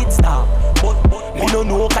and make it stop. But me no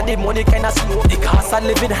know cause the money kinda slow. The cost of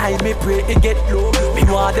living high, me pray it get low. Me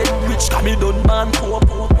want them rich cause me done man poor.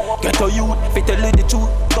 Get to youth, fi tell you the truth.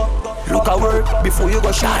 Look at work before you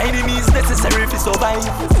go shine. Time is necessary to survive.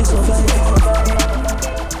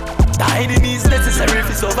 Time is necessary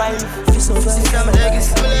to survive. My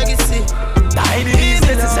legacy. Time is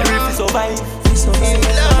necessary to survive.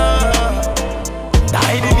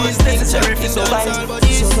 Time is necessary to survive.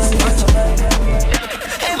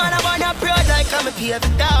 Hey man, I wanna broad like I'm a pay for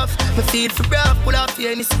tough. My feed for breath, pull off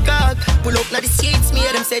here in the skag. Pull up now the seats, me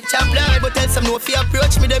hear them say chop blood. But tell some no fear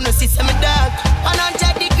approach me, them no see some dog.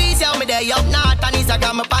 100 degrees, yeah, me there up north. And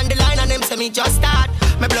Instagram up on the line and them say me just start.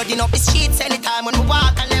 My blood in up the streets anytime when we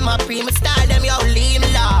walk. And them a pre my style, them yo leave me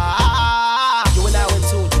la. You and I went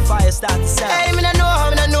to fire start to sound. Hey, me no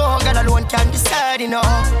know, God alone can decide, you know.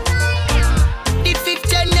 The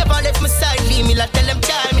 15 never left my side, leave me like tell them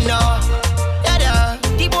time, you know. Yeah,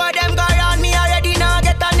 the boy them go around me already now,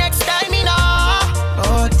 get the next time, you know.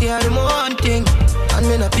 Oh, they are the one thing, and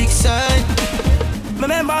me no big sign.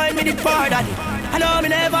 Remember when me the poor daddy, I know me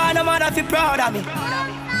never no mother feel proud of me.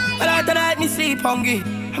 But after night me sleep hungry,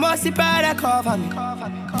 I must see pride that cover me.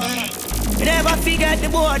 Me never forget the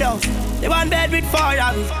board house, the one bed with 4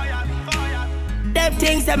 of me. Them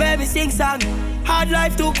things that make me sing song. Hard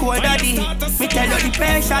life too cold, daddy. Me tell you the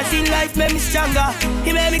patience in life make me stronger.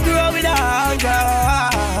 He made me grow with hunger.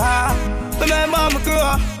 Remember me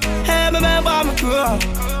grow, hey, remember me grow.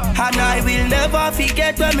 And I will never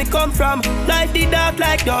forget where me come from. Life the dark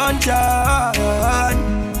like dungeon.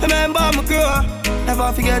 Remember me grow,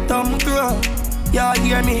 never forget how me grow. Y'all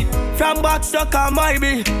hear me? From back stuck on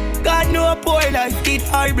Bible. God know poor life did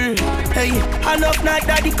horrible. Hey, enough night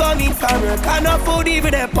daddy coming from work. Enough food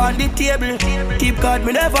even up on the table. Keep God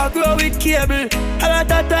me never grow with cable. And at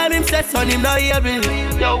that time him said son him not able.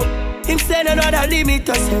 Yo, him say no that limit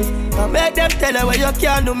yourself. Now make them tell you what you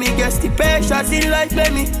can do. Me guess the patience in life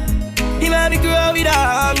make me. He made me grow with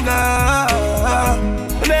hunger.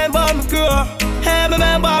 Remember me grow, hey,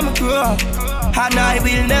 remember me grow. And I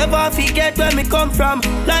will never forget where me come from.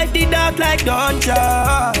 Life the dark like dungeon.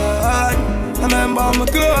 Remember me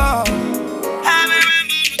grow.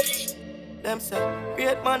 Them say,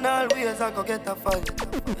 great man always I go get a fight.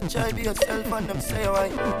 Try be yourself and them say why.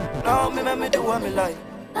 Now me make me do what me like.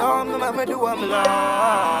 Now me make me do what me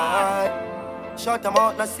like. Shut them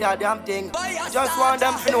out, not say a damn thing. Just want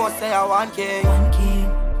them to know say I want king.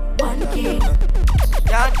 One king.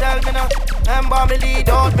 Can't tell me no. Remember me lead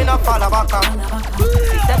out, me no follow back.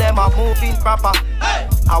 Say them a moving proper.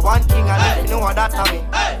 I want king and you know what that I mean.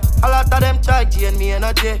 A lot of them try gain me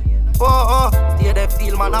energy. Oh, stay they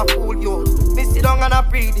feel man a fool you. Me sit down and I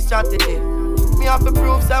pre the strategy. Me have to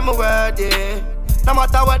prove some worthy. No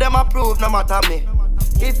matter what them approve, no matter me.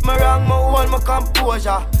 If me wrong, me hold my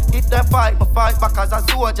composure. If they fight, me fight back as a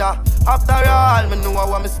soldier. After all, me know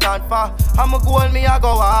what me stand for. I'm a goal, me I go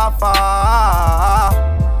off.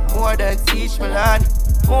 More than teach me learn.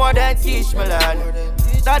 More than teach me learn.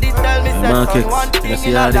 Daddy tell me say one thing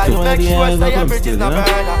in a life. Make sure say your bridge is not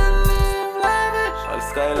burner.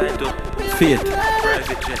 Skyline to faith,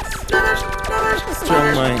 private jets, strong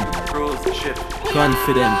mind,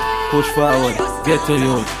 confident, push forward, get to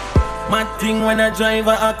you. Mad thing when I drive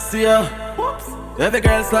a Axia. Every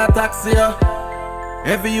girl start taxi.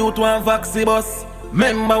 Every youth want vaxi bus.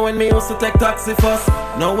 Remember when me used to take taxi first.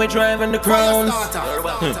 Now we driving the crowns.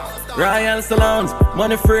 Royal salons,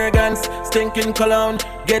 money fragrance, stinking cologne.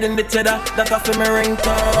 Getting the cheddar, that off in my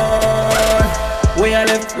ringtone. We are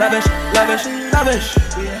live lavish, lavish, lavish.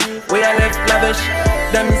 We are live lavish.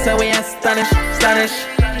 Them say we are stanish, stanish.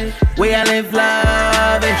 We are live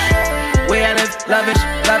lavish. We are live lavish,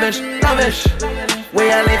 lavish, lavish.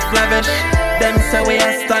 We are live lavish. Them say we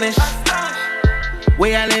are stanish.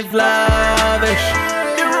 We are live lavish.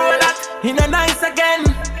 The roll that in a nice again.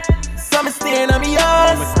 So me staying on me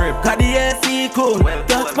house. Cause the AC cool.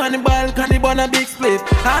 Touch on the balcony, burn a big split.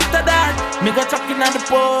 After that, me go chucking on the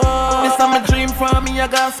pole. This is my dream from me, I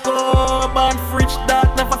got score. Born fridge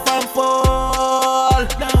dark, never found fall.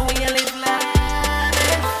 Now we live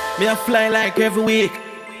life. Me a fly like every week.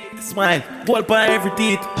 Smile, gold by every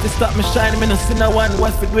teeth. To stop me shining, me no see no one.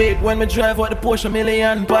 What's for great when me drive out the Porsche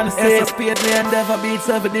million. Pan the stage, speed me endeavor beats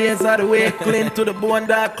 7 days out of the way. Clean to the bone,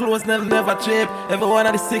 dark clothes, never cheap. Every one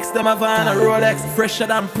of the 6 them have on a Rolex. Fresher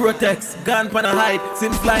than Protex, gone pan a height.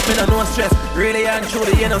 Since life me no stress. Really and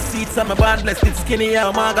truly, you know seats on my band blessed. It's skinny,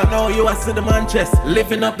 yeah, maga. Now you are see the man chest.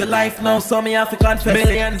 Living up the life now, so me have to confess.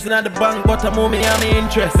 Millions in the bank, but I move me and me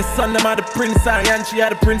interest. The son them are the prince, and she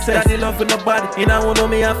are the princess. Daddy love with nobody, you know know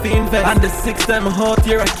me have to invest. And the 6th time out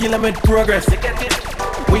here, I kill them with progress.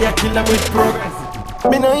 We are kill them with progress.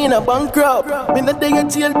 Me no in a bankrupt. Me no day a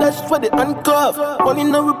jail dash for the handcuff. Money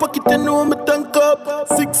in our pocket, you know me tank up.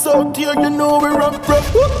 6 out here, you know we ramp up.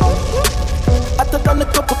 I hotter than a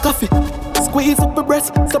cup of coffee. Squeeze up your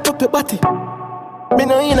breast, stop up your body. Me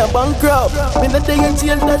no in a bankrupt. Me no day in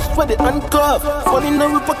jail, dash for the handcuff. Funny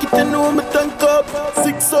now we pocket, you know me tank up.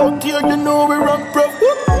 6 out here, you know we run prof.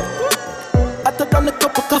 Hotter than a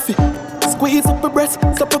cup of coffee. Squeeze up your breast,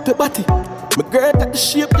 stop up your body. My girl got the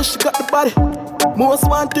shape, yeah, she got the body. Most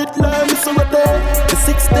wanted, love me so there. The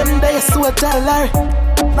 6 them days, so I tell Larry.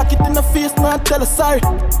 Knock it in the face, not tell her sorry.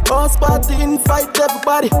 Boss party, invite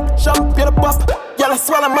everybody. Champagne pop, y'all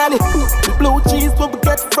swallow money. The blue cheese, what we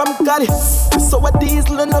get from Cali. So a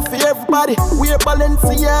diesel enough for everybody. We're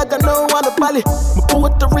Balenciaga, no one to Bali. My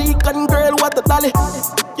Puerto Rican girl, what a dolly.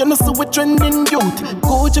 You know, so we're trending youth.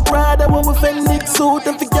 Gucci Prada, what we Fendi suit.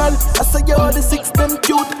 And for y'all, I say y'all the 6 them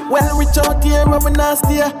cute. Well, reach out here, and we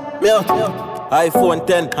nasty here. iPhone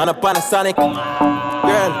 10 and a Panasonic.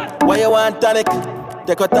 Girl, why you want tonic?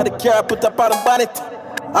 Take out of the car, put up on the bonnet.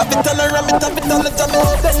 I be tell her ram it, I be tell her jam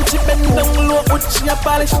it. Then she bend down low, put she a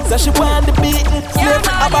polish. So she want the beat, yeah,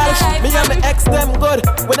 abolish. Me and my ex them good,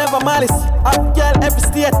 whenever malice. I'm girl every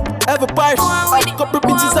state, every parish. I couple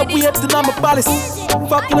bitches are weird, then I'm a palace.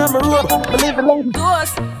 Fucking on my road, believe it like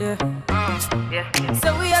ghost, yeah.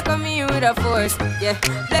 So we are coming with a force, yeah.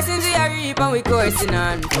 Blessings we are reap and we coursing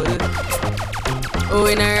on full. Oh,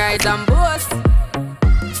 we not rise and boast.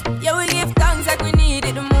 Yeah, we give thanks like we need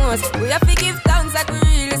it the most. We have to give thanks like we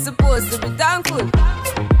really supposed to be thankful.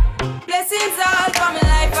 Blessings all for my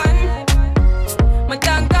life and my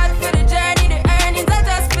thank God for the journey. The earnings are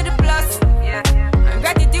just for the plus. Yeah, and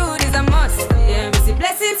gratitude is a must. Yeah, we see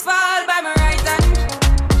blessings fall by my right hand.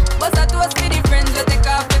 But I toast for the friends that take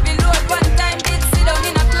off every load. One time did sit down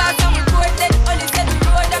in a class and we poured that only said the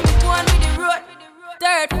road and we go on with the road.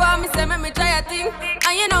 Third form, me say me try a thing.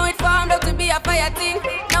 And you know it formed out to be a fire thing.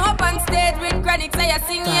 Now up on stage with chronic say I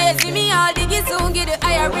sing. Yeah, see me all diggy soon, get the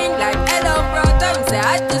higher ring. Like hello brother, me say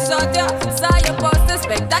I had to shout ya. Saw your poster,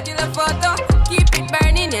 spectacular photo. Keep it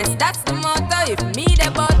burning, yes that's the motto. If me the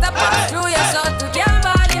butter pass through your soul to get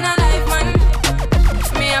ball in a life man.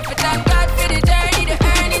 Me have to thank God for the journey. The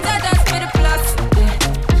earnings are just for the plus.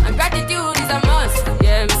 Yeah. And gratitude is a must.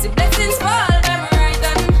 Yeah, me see blessings fall.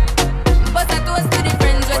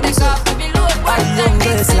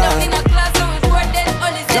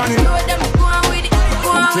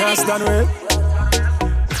 Can't stand with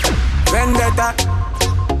vendetta.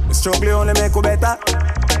 The struggle only make you better.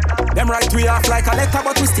 Them write we off like a letter,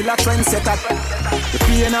 but we still a trendsetter. The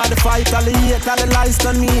pain of the fight, all the hate, all the lies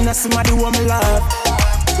done me. Now somebody want me love.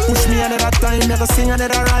 Push me another time, never sing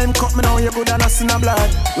another rhyme. Cut me now, you good and I see no blood.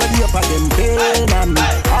 Ready up again, pain and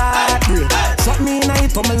heartbreak. Shut me in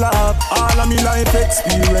it for my love. All of me life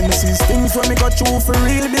experiences, things when me got through for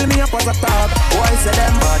real, build me up as a top. Why say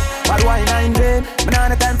them bad? But why nine day? Me nah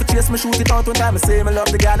no time for chase, me shoot it out one time. I say me love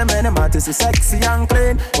the girl, the man, the matter, so sexy and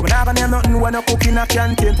clean. But me nah gonna name nothing when I cook in a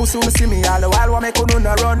canteen. Pussy me see me all the while, what me could do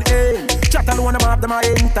no run in. Chat alone, I'm after my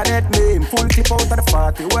internet name. Full tip out of the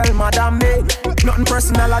 40, well madam me. Nothing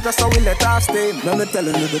personal, I just how we let off steam. Let me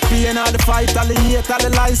telling you the pain, all the fight, all the hate, all the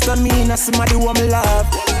lies done me. Now somebody want me love.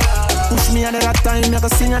 Push me another time, never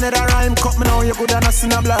sing another rhyme. Cut me now, you good and I see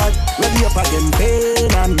no blood. Ready up again,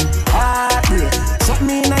 pain and heartbreak. Shut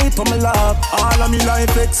me in it for my love. All of me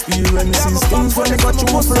life experiences, things when they got you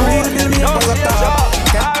up for real, build me up as a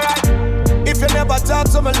top. If you never talk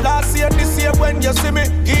to me last year, this year when you see me,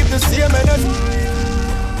 keep the same energy.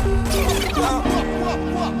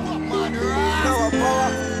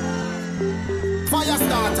 Fire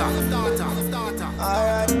starter.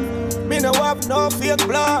 Alright. Me no have no fake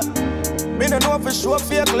blood. Me no know for sure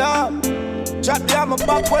fake love. Chat down my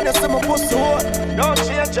back when you see me pussy hot. Don't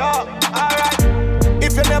change up. Alright.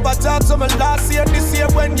 If you never talk to me last year, this year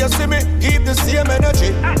when you see me, keep the same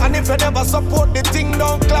energy. And if you never support the thing,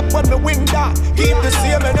 don't clap when me win that. Keep the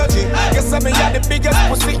same energy. You say me are the biggest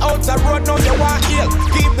pussy out the road, now you want heal.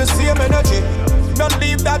 Keep the same energy. Don't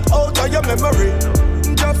leave that out of your memory.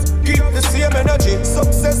 Just keep the same energy.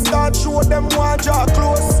 Success start show them want draw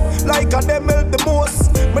close. Like a them help the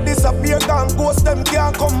most. Me disappear gone ghost, them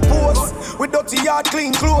can't compose. With dirty yard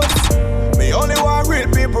clean clothes. Me only want real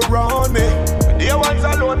people around me. The ones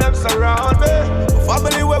alone, them surround me.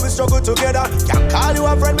 Family where we struggle together. Can't call you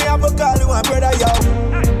a friend, me have to call you a brother, yo.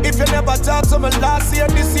 If you never talk to me last year,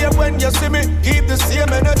 this year when you see me, keep the same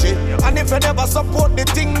energy. And if you never support the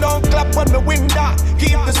thing, don't clap when me win that.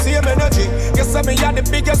 Keep the same energy. You say me are the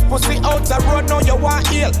biggest pussy out the road, now you want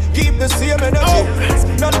heal. Keep the same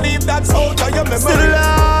energy. Don't leave that out of your memory.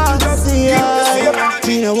 Just keep the same energy.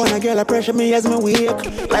 Me no wanna girl a pressure me as me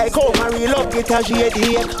wake. Like how my real love it as she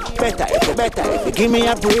headache. Better if you give me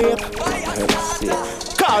a break.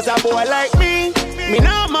 Cause a boy like me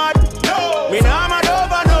not mad. No. Me not mad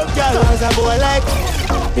over no girl. Cause a boy like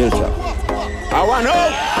I wanna know.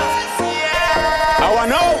 I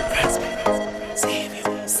wanna know.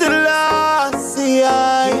 Still lost,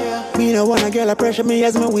 yeah. Me no wanna girl a pressure me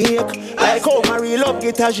as me wake. Like how my real love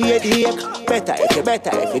get a headache. Better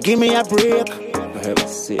if you give me a break. For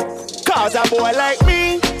heaven's sake. Cause a boy like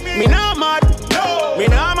me not mad. No. Me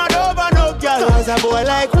not mad over no girl. Cause a boy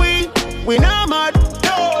like we not mad.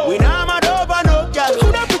 No. We not mad over no girl. She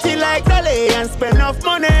coulda pretty like Dolly and spend enough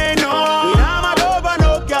money. No. We not mad over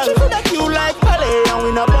no girl. She coulda cute like Dolly and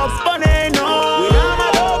we no box money. No. We not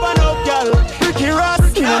mad over no girl. Ricky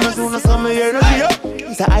Ross, you know me do no summer energy up.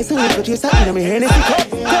 It's a ice and liquor chase out in me Hennessy cup.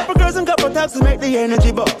 Couple girls and couple tags to make the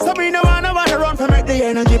energy buck. Sabrina wanna run for make the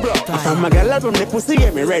energy bro. From my girl from the pussy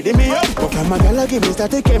get me ready me up. But from my girl give me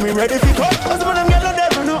start to get me ready for cut. Cause some of them girls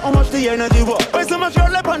never know how much the energy was. Why so much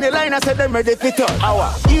roll up on the line I said them ready for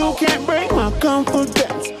touch. You can't break my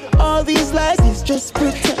confidence. All these lies is just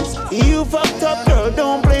pretense. You fucked up girl,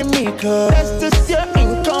 don't blame me. Cause that's just your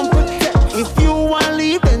incompetence. If you wanna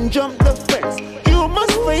leave then jump the fence. You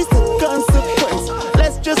must face the consequence.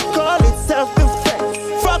 Let's just call it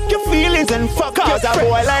self-defense. Fuck your feelings and fuck cause your friends. A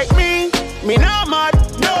boy like me not mad.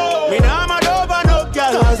 No. Me not mad over no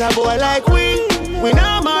girl. Cause a boy like we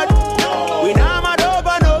not mad. No. We not mad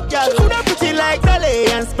over no girl. She coulda pretty like Dolly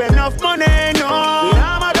and spend enough money. No. We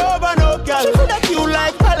not mad over no girl. She coulda cute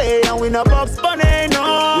like Dolly and we no box bunny. No.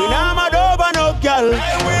 We not mad over no girl.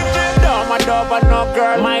 Mad over no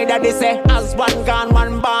girl. My daddy say, as one gone,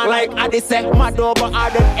 one born. Like Addy say, mad over her,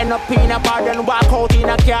 then end up in a bar, then walk out in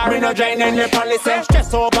a car. Me no join any policy.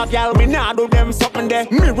 Stress over girl, me nah do them something there.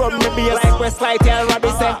 Me run me be like Westlight, tell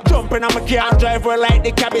Robbie say. Jumping on my car, drive her like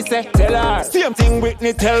the cabbie say. Tell her, same thing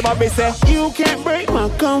Whitney tell Bobby say. You can't break my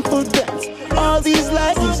confidence. All these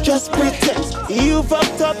lies is just pretense. You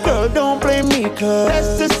fucked up girl, don't blame me. Cause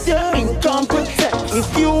that's just your incompetence.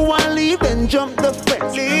 If you wanna leave, then jump the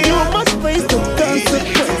fence. You must face the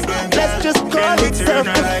consequence. Let's just call it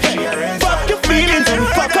self-defense. Fuck your feelings and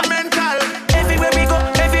fuck up mental. Everywhere we go,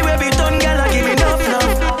 everywhere we turn, girl, I give me enough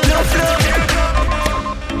love.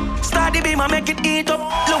 Start the beam, I make it eat up.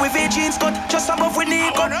 Louis V jeans cut, just above we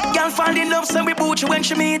knee cut. Girl fall in love, so we boot you when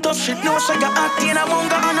she meet us. She knows she got acting in a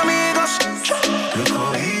manga and amigos. Look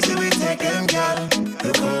how easy we take them, girl.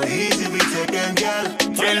 Look how easy we take them, girl.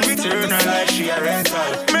 When we turn her like she a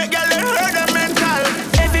rental. Make girl let her the mental.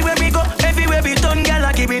 Everywhere we go, everywhere we turn, girl,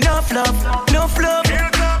 I give me enough love.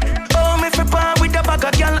 Oh, me for part with the bag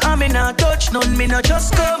of girl, and me not touch none, me not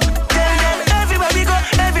just come. Tell them everywhere we go,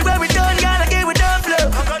 everywhere we turn, girl, I give me enough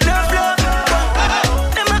love.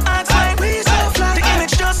 Them a ask why we so fly. The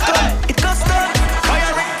image just come, it custom.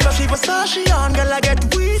 So she was so she on, girl, I get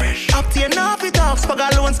weak. Up to your off it off, spag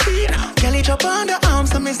alone speed. Girl, it up on the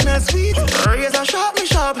arms, so me smell sweet. Raise a shot, me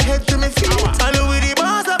sharp, head to me feet. All with the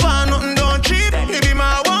bars up on, nothing don't cheap. Maybe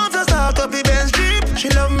my wants to start up the Benz Jeep. She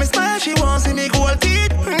love me smile, she wants see me gold teeth.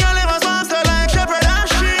 Girl, never sponsor like shepherd and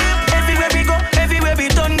sheep. Everywhere we go, everywhere we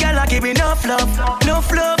turn, girl, I give me enough love.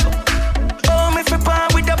 Oh, me for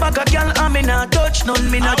part with the bag of girl, and me not touch none,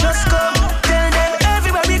 me not just come. Tell them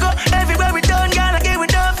everywhere we go, everywhere we turn, girl, I give me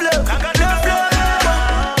enough love.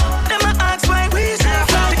 Them a ask why we so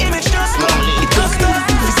fly. The image just come, it just come.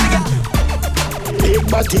 Big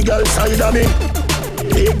body girl side of me.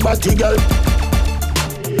 Big body girl.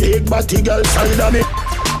 Big body girl side of me.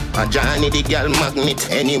 A Johnny the girl magnet.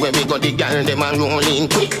 Anywhere we go the girl them a rolling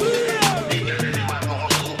quick.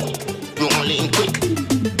 Rolling quick.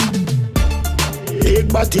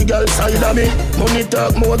 Big body girl side of me. Money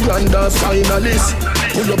talk more grander finalist.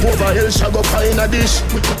 Pull up over hell, shall go find a dish.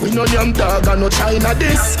 We no damn dog and no China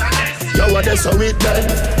this. Yo, what that's how it then?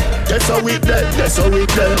 That's how it then. That's how it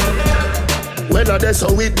then. Whether that's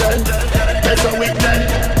how it then. That's how it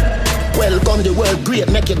then. Welcome the world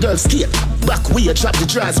great, make your girl skate. Back way, drop the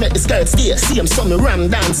drawers, make the skirt stay. See him some ram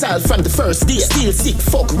dance all from the first day. Still sick,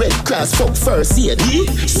 fuck red cross, fuck first aid.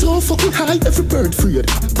 So fucking high, every bird freed.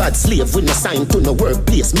 Bad slave with no sign to no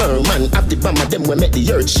workplace. Merman, have the bomb of them we make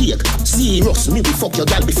the earth shake. Serious, me we fuck your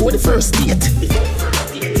gal before the first date.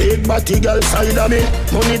 Big body girl side of me.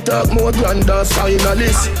 Money talk more grander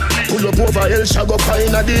finalist. Pull up over hell, shall go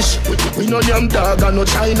find a dish. We no damn dog and no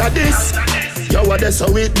China this. Yo, what that's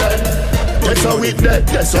how it done. That's how it done.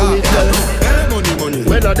 That's how it done. Money, money.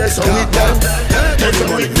 Whether that's how it done. That's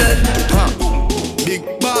how it done. Big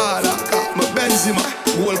baller, got my Benzema.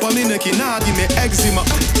 Goal for me neck, nah give me eczema.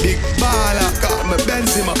 Big baller, got my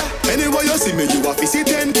Benzema. Anyway you see me, you have to see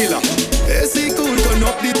 10 killer. AC cool, turn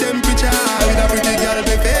up the temperature. With a pretty girl,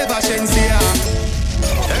 be favor Shensia.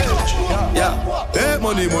 Yeah, hey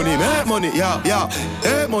money, money, make money, yeah, yeah.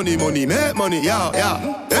 Hey money, money, make money, yeah, yeah.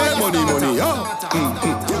 Hey money, money,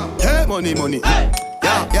 yeah. money, money.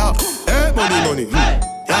 Yeah, yeah, hey, money, money.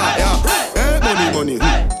 Yeah, yeah, hey, money, money.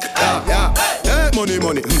 Yeah, yeah, hey, money,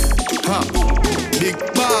 money. Ha, big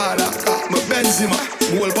baller, call me Benzema.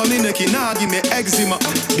 Whole pa me neck, nah give me eczema.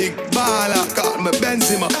 Big baller, call me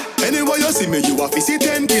Benzema. Anyway you see me, you a fi see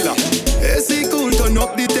 10 killer. AC cool, turn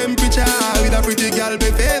up the temperature. With a pretty girl,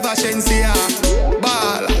 be favor Shensia.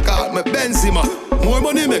 Baller, call me Benzema. More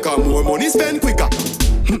money make her, more money spend quicker.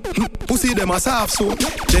 Pussy them a soft so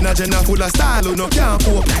Jenna full of style who no can't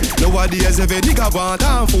cope. Nowadays every nigga want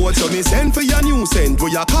and afford. So me send for your new scent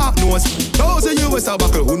where your cock nose. $1,000 US a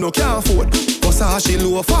buckle who no can't afford. Versace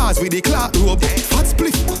low fast with the clock rope. Fat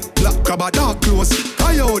split, black crab a dark clothes.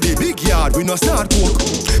 I hold the big yard we no start coke.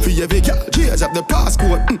 For every girl change up the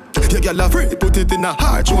passcode. Your girl afraid put it in a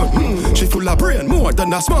hard one. She full of brain more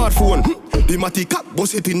than a smartphone. The matty cock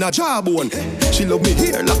bust it in a jawbone. She love me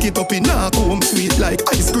here lock it up in a comb. Sweet like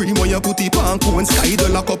ice cream when you put it on cone. Sky the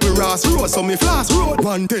lock up a Ross Road, so me floss road.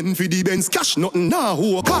 110 for the Benz cash, nothing nah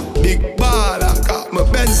hook. Big baller, call me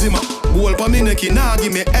Benzema. Whole pa me neck, nah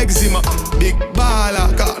give me eczema. Big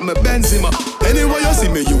baller, call me Benzema. Anyway you see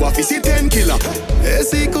me, you a fi see 10 killer.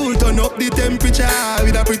 AC cool, turn up the temperature.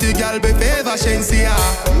 With a pretty girl, be favor Shensia.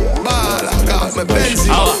 Baller, call me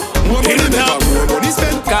Benzema. More money never, more money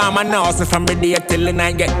spend. Come on now, so from the day till the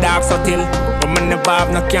night get dark so till. But me never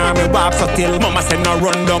have no car, me walk so till. Mama said no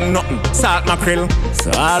run down nothing, salt mackerel.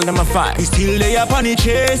 So all them a fight. We still lay up on the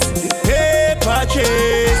chase, the paper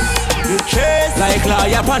chase. The chase like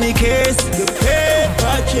lawyer on the case, the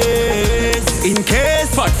paper chase. In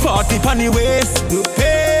case fat 40 on the waist, the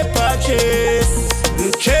paper chase.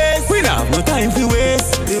 The chase, we don't have no time to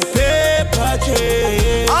waste. The paper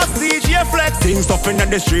chase. I'll see DJ flex. Things stuff in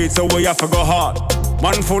the streets, so we have to go hard.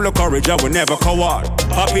 Man full of courage, I will never coward.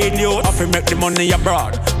 Happy new, I fi make the money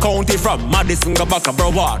abroad. Count it from Madison, go back a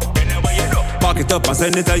Broward. Pack it up and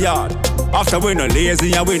send it a yard. After we no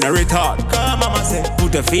lazy and we no retard. Come mama say,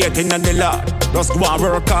 put the faith in the Lord. Just go and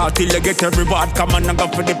work hard till you get a reward. Come on and go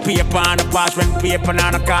for the paper and a parchment paper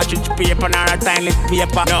and a cartridge paper and a tiny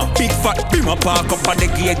paper. No, big fat beam up park up at the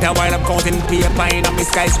gate while I'm counting paper in a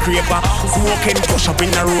skyscraper. Smoking push up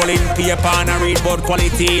in a rolling paper and a read about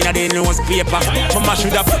quality in a the newspaper. Mama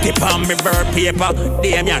should have put it on me bird paper.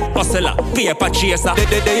 Damien, hustler, paper chaser.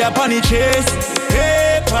 They up on the chase,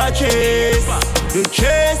 paper chase. The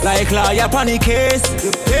chase like lawyer on the case.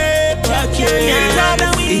 The paper chase.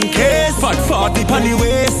 In case fat 40 on the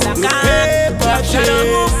waist. The paper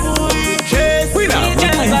chase. We don't have no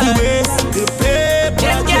time to waste. The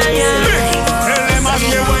paper chase.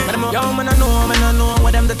 Yo, man, I know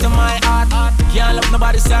what them do to my heart. Can't let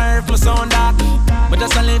nobody serve me sound that. But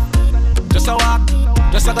just a live, just a walk.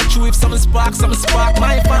 Just I got you if some spark.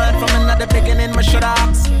 My fan from another beginning, my shut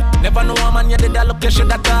ask. Never know a man, you did that look, you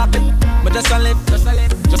should have talked. But just a live, just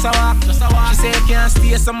a walk. She say you can't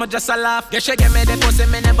stay, so me just a laugh. Yeah, she give me the pussy,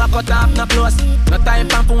 me never cut off, no close. No time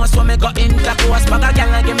for phone, so me go intercourse. But I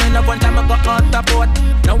can't give me no one time, I go out the boat.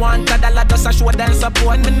 No $1 just a show them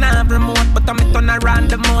support. Me not remote, but I'm turn around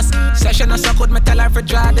the most. Session so good, me tell her for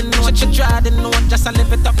draw the note. She draw the note, just a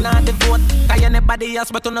live it up, not the vote. Tie anybody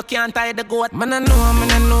else, but you no can't tie the goat. Man, I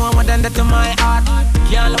know what them do to my heart.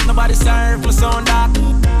 Can't let nobody serve me sound that.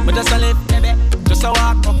 But just a live, baby, just a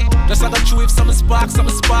walk. Just I got you with some spark.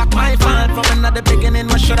 My fan from another beginning,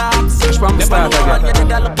 my shut up. From the start again.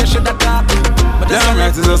 Damn right,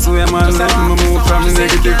 it's just way man. Let me move from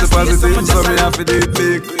negative to positive. So me have to do it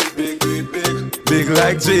big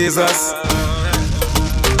like Jesus.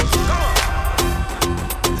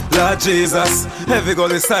 Lord Jesus, every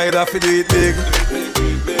goal inside have to do it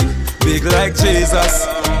big like Jesus.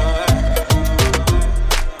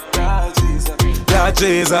 Lord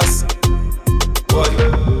Jesus.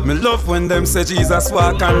 Me love when them say Jesus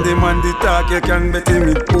walk and them and the talk. You can bet him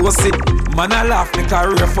it post it. Man I laugh me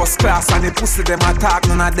career first class and the pussy them attack.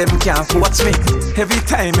 None of them can't watch me. Every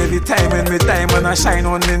time when me diamond I shine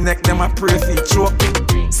on the neck, them a pray for choke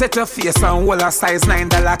me. Set your face and wall a size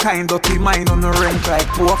 $9 kind dirty mind on the rent like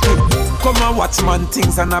pork. Come and watch man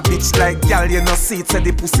things and a bitch like gal. You know see it say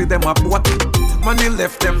the pussy them a boat. Man you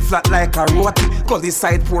left them flat like a roti. Call the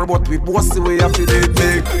side poor but we boss the way up to the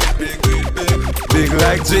big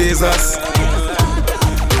like Jesus.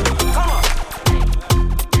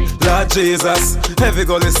 Lord Jesus, every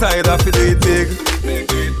goal inside I feel it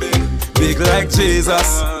big like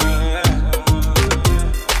Jesus.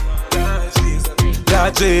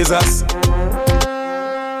 Lord Jesus.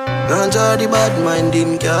 Ganja the bad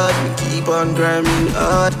minding card, we keep on grinding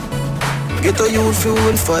hard. Get a youth fuel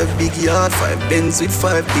with 5 big yard, 5 Benz with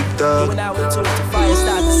 5 big dog. When I went to fire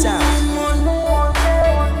start the sound.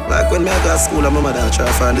 Like when me I got school, and my mother try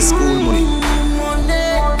to find the school money.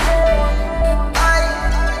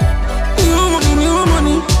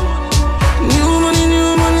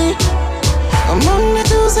 Monday,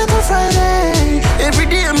 Tuesday to Friday. Every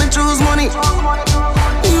day me choose money.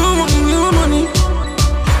 New money, new money.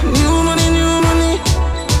 New money, new money.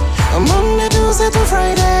 Monday, Tuesday to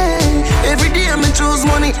Friday. Every day me choose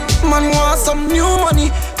money. Man want some new money.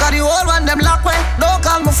 Cause the old one them lock way. Don't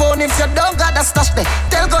call my phone if you don't got the stash there.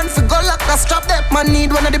 Tell gun fi go lock the strap there. Man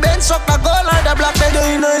need one of the bench truck the gold or the black there.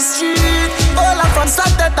 In the street, all up from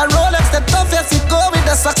Saturday the Rolex the toughest it go with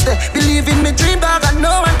the socks there. Believe in me dream dog and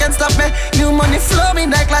no one can stop me. New money flow me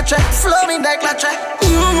like latte, flow me like latte.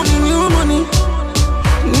 New money, new money.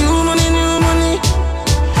 New money, new money.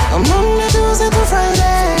 I'm Monday, Tuesday to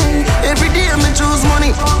Friday. Every day me choose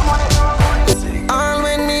money. All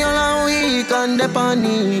when me all a week on the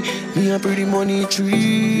pony. Me a pretty money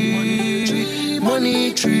tree.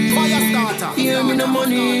 Money tree. Fire starter. Yeah, me no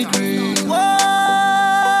money tree. Whoa.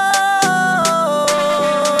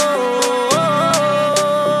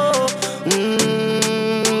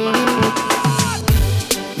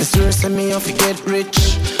 The sir say me have to get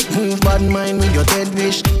rich. Move bad mind with your dead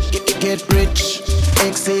wish. Get rich.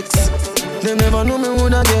 X6. They never know me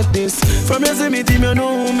woulda get this. From your see me team, you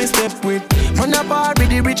know who me step with. Run apart with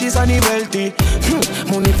the riches and the wealthy.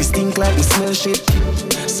 Money fi stink like me smell shit.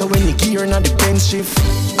 So when you gear on the bench shift.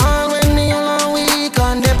 All when me all week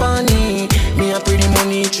on the pony. Me a pretty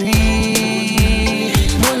money tree.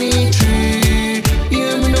 Money tree.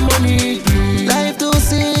 Yeah, me no money tree. Life to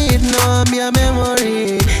see it, no be a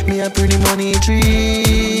memory. Me a pretty money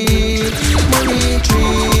tree. Money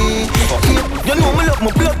tree. You know me love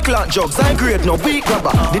my blood clot jugs. I grade no weak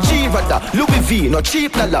rubber. The G Rada, Louis V, no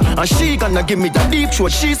cheap lala. And she gonna give me the deep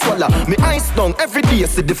throat, she swallow. Me ice down every day,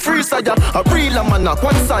 see the free side. A real man knock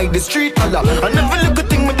one side, the street color. And every little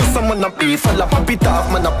thing me do, someone a beef fella. Pop it off,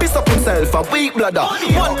 man a piss up himself, a weak bladder.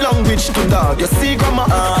 One language to dog, you see grandma.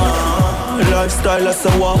 Lifestyle a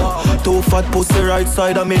sour. Two fat pussy right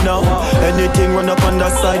side of me now. Anything run up on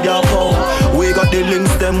that side, yeah, pow. We got the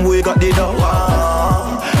links, them, we got the dough.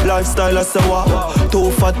 Lifestyle a sour. Two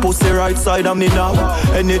fat pussy right side of me now.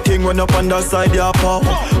 Anything run up on that side, yeah, pow.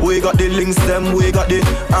 We got the links, them, we got the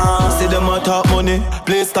see them a talk money,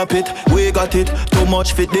 please stop it. We got it, too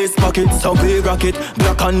much fit this pocket. So we rock it,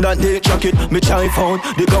 black and that they jacket. Me try found,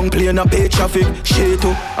 the gun plane a pay traffic. She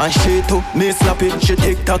too, and she too, me slap it. She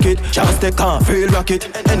tick-tock it, chance take off, real rocket.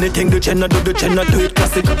 Anything the Jenna do it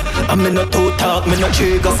classic. I'm in a two talk, me no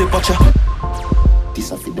tree gossip, watcha.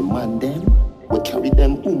 This a for the man them. We carry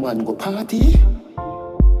them woman go party.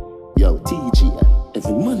 Yo, TG,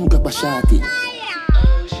 every man grab a shotty.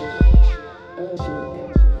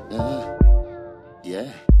 Yeah.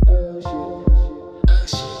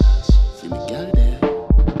 See me girl there.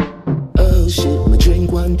 Oh shit, me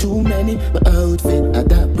drink one too many. My outfit, I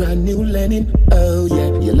got brand new linen. Oh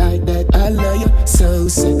yeah, you like that? I love you. So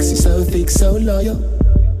sexy, so thick, so loyal.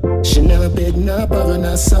 She never beg, no borrow,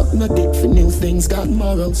 no suck, no dick for new things, got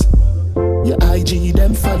morals. Your IG,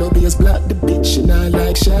 them follow, because black the bitch, and I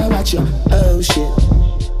like share watch you. Oh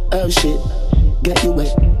shit, get you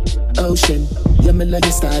wet, ocean. Yeah, me love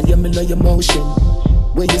your style, yeah, me love your motion.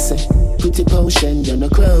 What you say? Pretty potion, you're no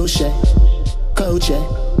crochet. Coach,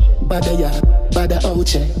 bada ya, bada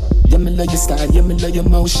oche. Yeah, me love your style, yeah, me love your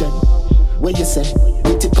motion. What you say?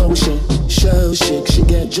 Pretty potion, show chic, she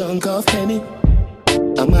get drunk off penny.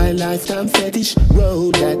 A my lifetime fetish,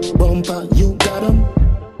 roll that bumper, you got 'em.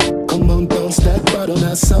 Come on, bounce that bottle.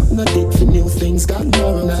 Now suck no dick for new things, got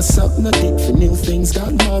morals. Now suck no dick for new things,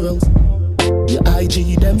 got morals. Your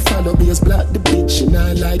IG, them follow, because black the bitch, and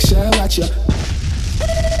I like share watch ya.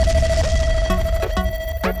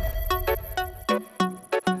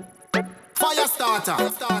 Fire starter.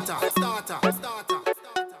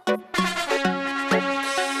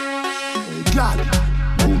 God.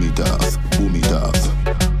 Boom it off, boom it off.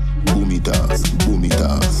 Boom it off, boom it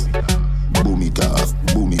off. Boom it off,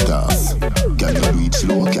 boom it off. Can you do it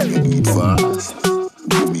slow, can you do it fast?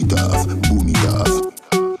 Boom it off, boom it off.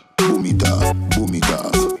 Boom it off, boom it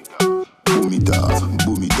off. Boom it off,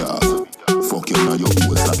 boom it off. Fuck you on your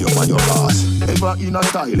hole, slap you on your ass. Ever in a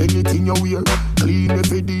style, anything you wear. Clean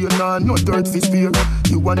every day, nah, no dirt fi spear.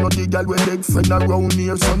 You want no the girl with leg friend around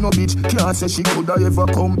here. So no bitch can't say she coulda ever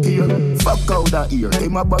compare. Fuck out that ear,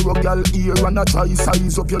 them a borrow girl ear. And a try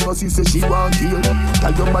size up your nose, say she want here.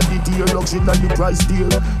 Tell your body dear, luxury and the price dear.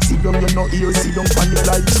 See them you no ear, see them panic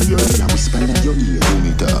like cheer. Now whisper in your ear. Boom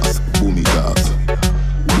it off, boom it off.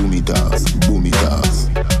 Boom it off, boom it off.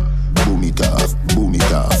 Boom it off, boom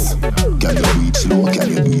it off. Can you do it slow, can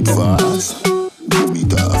you do it fast? Boom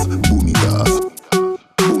it off, boom it off.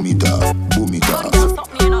 Boom it off, boom it off.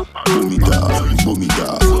 Boom it off, boom it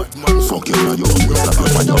off. Fuck you on your own, slap you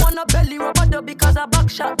on your I wanna belly rub a dub because I back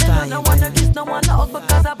shot. Me love no wanna kiss, no wanna hug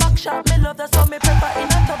because I back shot. Me love that so me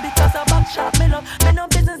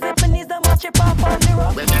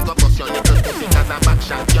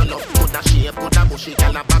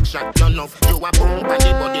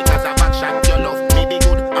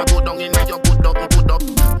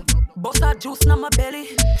juice in my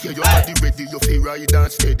belly. Yeah, your body ready, you feel right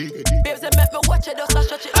and steady. Babes, they make me watch it, just a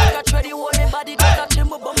stretch it like a tready. Hold me body, just a chin,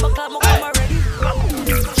 my bumper climb, come already.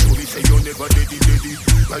 Show me say you never deady.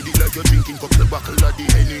 Ride it like you're drinking couple buckle of the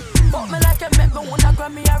Henny. Fuck me like it make me wanna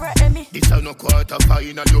grab me or a Emmy. This ain't no quarter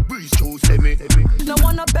fine and your breeze too semi. No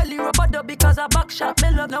wanna belly rub a dub because I back shot me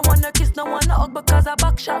love. No wanna kiss, no wanna hug because I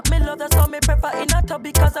back shot me love. That's how me prefer in a tub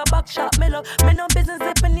because I back shot me love. Me no business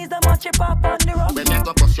if me needs them watch it pop on the road. When me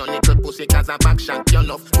go bust your little pussy cause I back shot your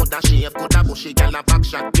love. Coulda shave, coulda bushy, girl a back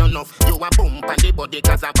shot your love. You a bump on the body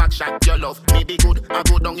cause I back shot your love. Me be good, I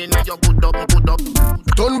go down in your good up.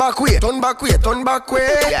 Turn back way, turn back way, turn back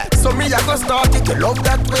way. Yeah. So me I go start it, you love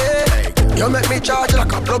that way. You make me charge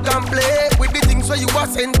like a plug and play. With the things where you are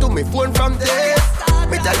sent to me phone from there.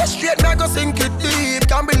 Me tell you straight, me I go sink it deep.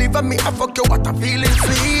 Can't believe me, I fuck you, what a feeling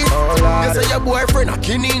sweet. You say your boyfriend a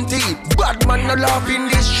killing teeth. Bad man no laugh in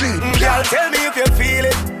the street. Girl, tell me if you feel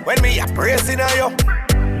it when me a pressing on you.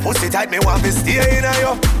 Pussy tight, me want to stay in on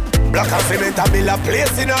you. Black and cement a bill a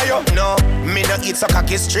place in on you. No, me no eat so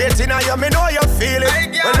cocky straight in on you. Me know you feel it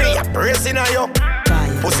when me a pressing on you.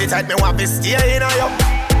 Pussy tight, me want to stay in on you.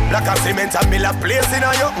 Black and cement a bill a place in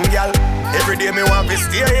on you. Girl, every day me want to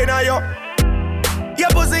stay in on you. Your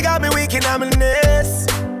pussy got me weak in my knees.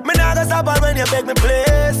 Me nah go stop when you beg me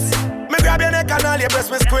place. Me grab your neck and all your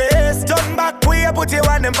breasts me squeeze. Turn back way, put your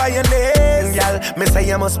hand by your knees. Girl, me say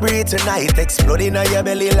you must breathe tonight. Exploding on your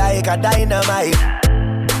belly like a dynamite.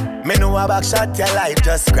 Me know a back shot your life.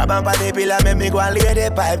 Just grab on the pillar, make me go and lay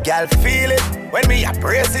the pipe. Girl, feel it when me a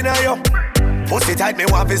pressing on you. Pussy tight, me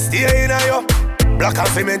want to stay in on you. Black and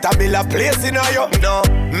cement a bill a place in on you. No,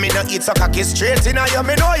 me no eat so cocky straight in on you.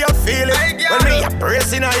 Me know you feel it when me a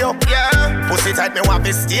pressing on you. Yeah. Pussy tight, me want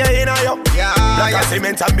to stay in on you. Yeah. Black and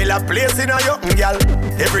cement a bill a place in on you. Girl,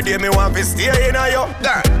 every day me want to stay in on you.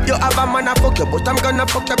 Girl, you have a man a fuck you, but I'm gonna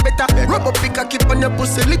fuck you better. Rub up, pick a keep on your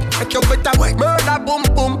pussy lick, make you better. Murder, boom,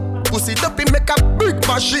 boom. Pussy dumpy make a big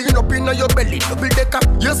machine up in your belly, double decker.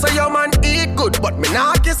 You say your man eat good, but me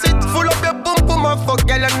nah kiss it. Full up your boom boom and fuck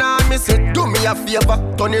girl and nah miss it. Do me a favor,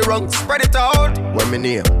 turn it round, spread it out. When me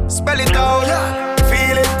near, spell it out. Yeah.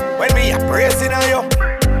 Feel it when me a pressing on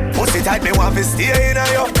you. Pussy tight, me want to stay in on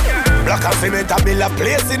you. Black and cement a bill a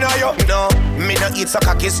place in on you. No, me no eat so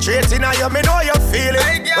cocky straight in on you. Me know you feel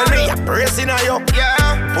it when me a pressing on you.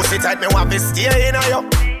 Yeah. Pussy tight, me want to stay in on you.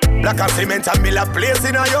 Black and cement and mill a place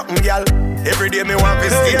in a you, girl. Every day me want to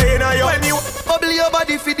stay in a you. When you bubble your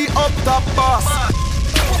body for the up top boss.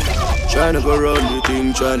 Tryna go round the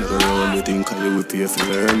thing, tryna go round the thing, cause you will pay for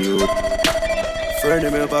learn you. Friend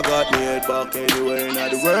of me ever got me head back anywhere in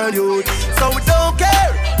the world, you. So we don't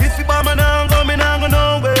care if you buy me now, go me now, go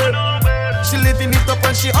nowhere. She living it up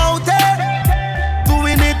and she out there,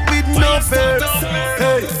 doing it with no fear.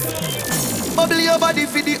 Hey. Bubble your body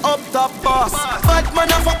for the up top boss. Bad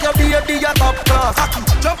man a fuck your baby a top class.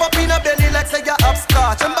 Jump up in a belly like say you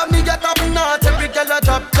upstart. Remember me get top notch, every girl a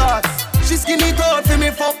top class. She skinny tall for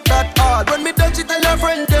me fuck that hard. When me touch it tell her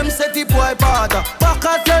friend them set the boy bad. Back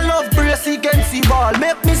as your love brace against the ball.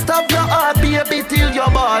 Make me stop your heart baby till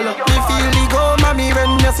your ball. Me feel the go mommy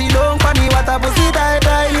when you see long funny. What a pussy die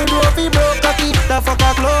you do fi broke cocky. The fuck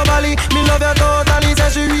her globally. Me love her totally.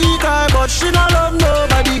 Say she weak but she not love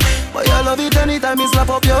nobody. But you love it anytime me slap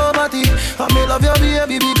up your body. And me love your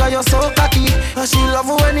baby because you're so cocky. And she love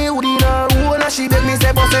when you in her hole. And she beg me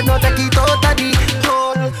say boss it no take it out of the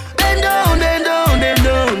hole. Bend down, bend down, bend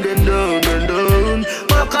down, bend down, bend down.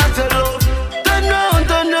 Back at your love. Turn round,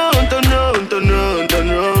 turn round, turn round, turn round, turn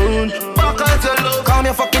round. Back at your love. Calm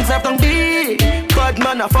your fucking self down deep. Bad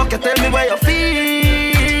man a fuck you, tell me where you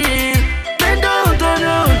feel. Bend down, turn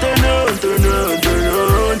round, turn round, turn round, turn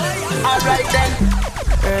round. Alright then.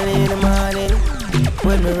 Early in the morning,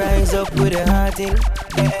 when me rise up with a heart in,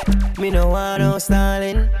 me no want no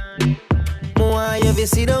stalling. Me want you to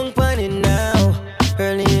sit down on it now.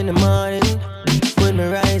 Early in the morning, when me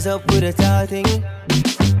rise up with a tall thing,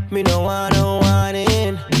 me no want no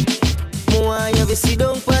warning. Me want you to sit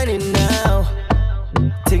down on it now.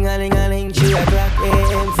 Ting-a-ling-a-ling, 3 o'clock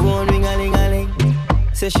a.m. phone ring-a-ling-a-ling.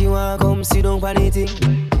 Say she want come sit down on it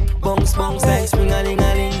thing. Bounce, bounce like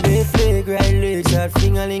spring-a-ling-a-ling. They flick right leg shot,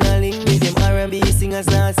 fling-a-ling-a-ling. With them R&B singers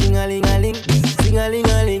now sing-a-ling-a-ling.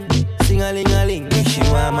 Sing-a-ling-a-ling, sing-a-ling-a-ling. If she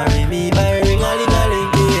want marry me by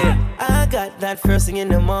ring-a-ling-a-ling, yeah. I got that first thing in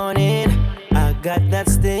the morning. I got that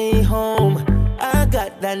stay home. I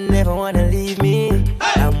got that never wanna leave me.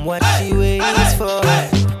 I'm what she waits for.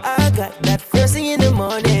 I got that first thing in the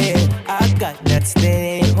morning. I got that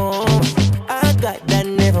stay home. I got that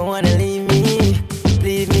never wanna leave me.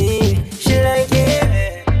 Leave me, she like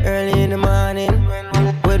it. Early in the morning,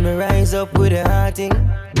 when me rise up with a heart thing,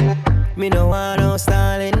 me no no want no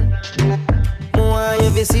stalling. Me want you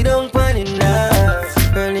to sit down pan it now.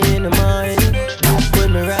 Early in the morning,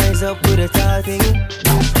 when me rise up with a tall thing.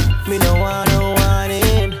 Me no want no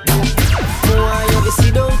warning. Me want you to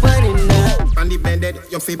sit down pan it now. On the bed,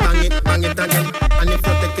 you feel bang it again. And if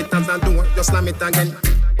you take it as a door, you slam it again.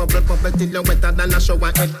 Bubble, bubble till you're wetter than a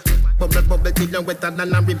shower head. Bubble, bubble till you're wetter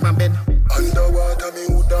than a river bed. Underwater,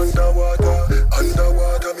 me wood underwater.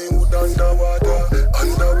 Underwater, me wood underwater.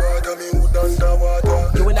 Underwater, me wood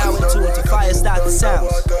underwater. You and I went to fire start the sounds.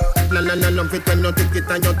 No, pretend you take it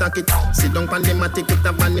and you take it. Sit down pan the matic, it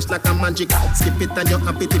a vanish like a magic. Skip it and you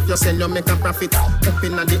happy if you sell, you make a profit. Up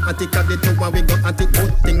in the attic of the tower, we go at it.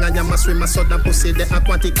 Good thing I am a swimmer, so that pussy the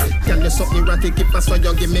aquatic. Can you so erratic, if I saw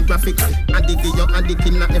you give me graphic. Addict, you addict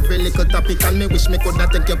in every little topic. And me wish me could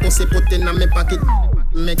have take your pussy, put in a me pocket.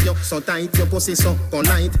 Make you so tight, your pussy so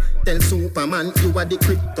polite. Tell Superman you are the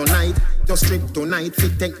kryptonite. Just strip tonight,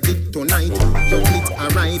 fit take it tonight. Your clit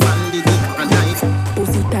arrive and the dick and knife.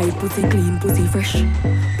 Pussy tight, pussy clean, pussy fresh.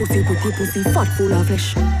 Pussy pretty, pussy fat, full of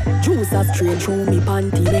flesh. Juice a strain through me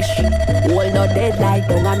panty mesh. Hold not dead like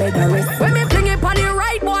don't I make a rest. When me fling it on the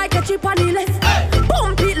right, boy catch it on the left.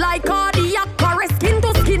 Pump it like cardiac arrest. Skin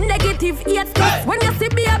to skin, negative 8 stress. When you see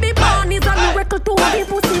baby born is a miracle to have the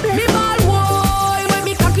pussy blessed. Me ball boy, when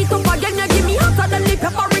me cock it up again, you give me hotter than the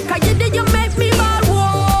paprika. You did you make me ball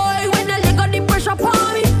boy. When the leg of the pressure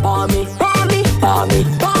palm me, palm me, palm me, palm me,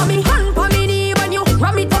 palm me. Hand palm me knee when you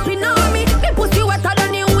ram it up in on me. Me pussy wetter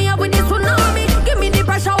than you wave with the tsunami. Give me the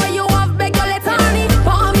pressure when you have beg your let on me.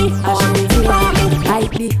 Palm me, palm me, palm me.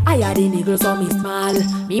 Like the higher the nigga so me small.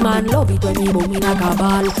 Me man love it when me boom in a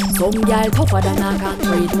cabal. Some girl tougher than a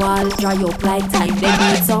concrete wall. Dry up like time, they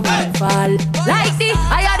need some fall. Like the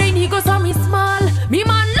higher the nigga so me small. Me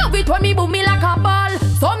man love it when me boom me like a ball.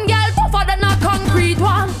 Some girl tougher than a concrete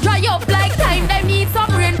wall. Dry up like time, they need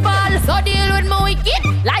some rainfall. So deal with me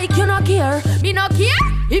wicked, like you no care. Me no care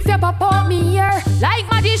if you pop out me here. Like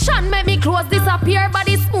magician, make me clothes disappear.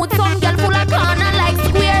 Body smooth, some girl full of corner like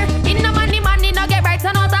square. In the money, no get right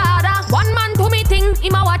and not harder. One man to me thing,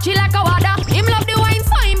 him a watch it like a water. Him love the wine,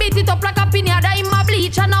 so him beat it up like a pinata. Him a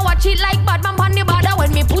bleach and I watch it like bad man on the border.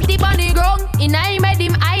 When me put it on the ground, in I made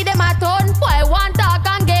him eye them a ton. Boy want talk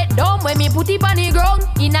and get dumb. When me put it on the ground,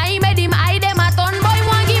 in I made him eye them a ton. Boy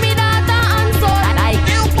want give me data and son. And I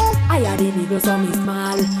had the niggas so me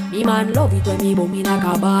small. Me man love it when me boom in a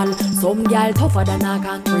cabal. Some girl tougher than a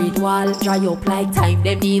concrete wall. Dry up like time,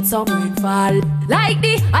 them need some rainfall. Like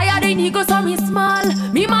the I had the niggas so me small.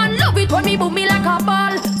 Me man love it when me boom me like a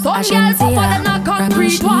ball. Some girl tougher than a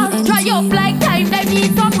concrete wall. Dry up like time, them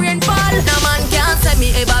need some rainfall. No man can't say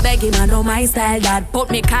me ever beg him, I know my style that. Put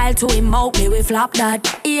me Kyle to him out, me we flop that.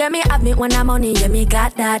 Hear me have me when I'm money, yeah me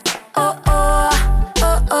got that. Oh oh,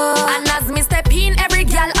 oh oh. And as me step in, every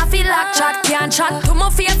girl I feel like chat. Can't chat to my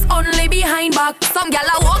face, only behind back. Some girl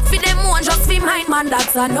I walk for them one, just for mine, man,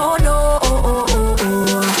 that's a no-no. Oh oh oh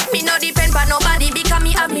oh. Me no depend on nobody because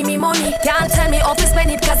me have me money. Can't tell me how to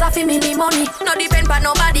spend it cause I feel me money. No depend on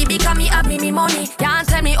nobody because me have me money. Can't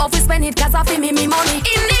tell me how to spend it cause I feel me money.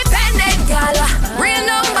 Independent gal, real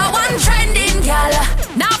number one trending gal.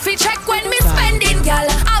 Now fi check when me spending gal.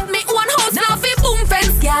 Have me one house, now fi boom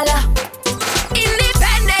fence gal.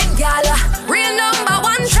 Independent gal, real number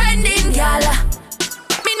one trending gal.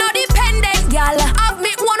 Me no dependent gal. Have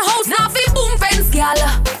me one house, now fi boom fence gal.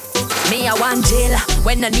 Me a one jail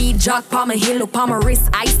when I need jock pa my heel up on my wrist,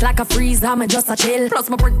 ice like a freeze. I'm just a chill. Plus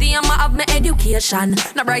my birthday and I have my education.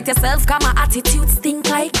 Now bright yourself, cause my attitude stink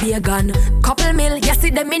like vegan. Couple mil, you see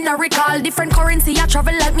them in a recall. Different currency, I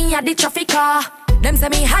travel like me at the traffic car. Them say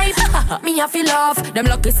me hype, me I feel off. Them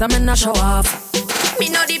lucky some in a show off. Me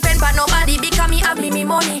no depend on nobody because me have me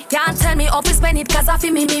money. Can't tell me how to spend it cause I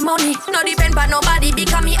feel me money. No depend on nobody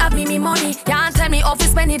because me have me money. Can't tell me how to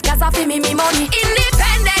spend it cause I feel me money.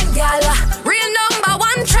 Independent gal, real number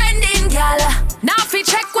one trending gal. Now fi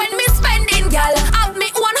check when me spending gal. Have me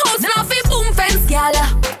one house, now fi boom fence gal.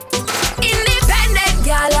 Independent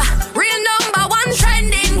gal, real number one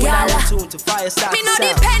trending gal. Me no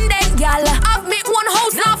dependent gal. Have me one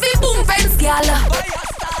house, now fi boom fence gal.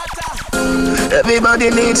 Everybody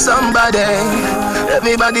needs somebody.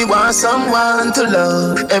 Everybody wants someone to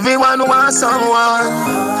love. Everyone wants someone.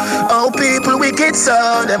 Oh, people wicked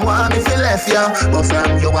so them want me to left you. But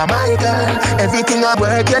from you are my girl. Everything I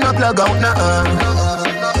work, you no plug out now.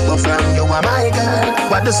 But from you are my girl.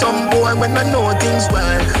 What do some boy when I know things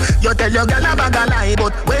work? You tell your girl a bag a lie,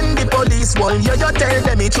 but when the police police one, you tell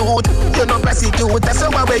them the truth. You no prosecute, that's the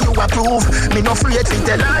way you approve. Me no afraid to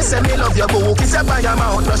tell her, say me love your book. It's up by your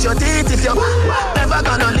mouth, brush your teeth if you never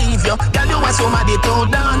gonna leave you. Tell you want somebody to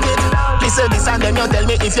dance it. Listen this and then you tell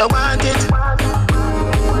me if you want it.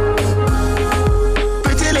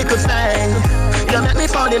 Pretty little thing, you make me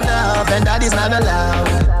fall in love and that is not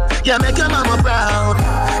allowed. You make your mama proud.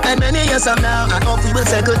 And many years from now, I hope we will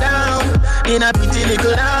settle down in a pretty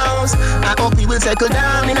little house. I hope we will settle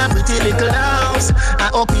down in a pretty little house.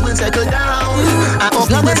 I hope we will settle down. I hope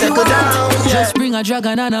we will settle down. Just bring a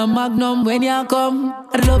dragon and a magnum when you come.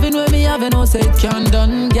 The loving when me have no say it can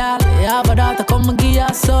done, girl. You have a daughter, come and give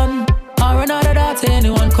your son. Or another daughter,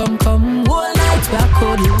 anyone come. Whole night we are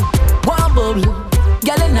cuddle, one bubble.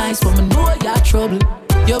 Girl, you nice, but me know you're trouble.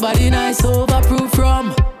 Your body nice, overproof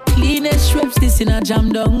from cleanest strips, this in a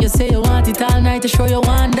jam down. You say you want it all night, to show you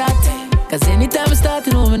want that. Cause anytime we start,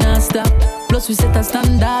 you know we not stop. Plus we set a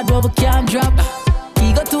standard where we can't drop.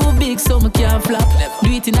 Ego too big, so me can't flop.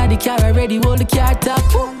 Do it in the car already, hold the car top.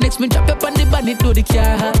 Next me drop up on the bonnet, do the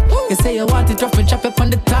car hot. You say you want it, drop me, drop up on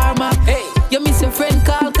the tarmac. Hey, you miss your friend,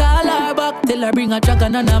 call her back. Tell her bring a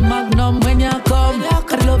dragon and a magnum when you come.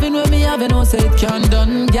 Cause loving when me have no say it can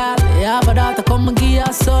done, girl. You have a daughter, come and give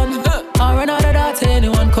your son. Or another daughter,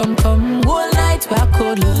 anyone come. Whole night we are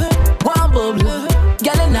cuddle, one bubble.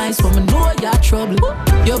 Girl, you nice, but me know you're trouble.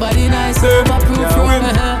 Your body nice, overproof from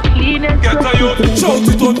Get a youth, shout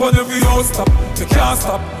it out on every house stop. Me can't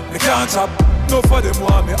stop, me can't chop. No for them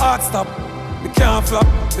want me heart stop. Me can't flop,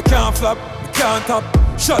 me can't flop, me can't tap.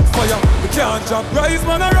 Shot fire, me can't drop. Rise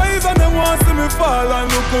man, I rise and them want see me fall.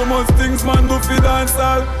 And look how much things man do fi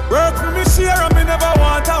dancehall. Work for me share and me never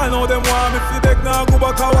want all. Now them want me fi deck now go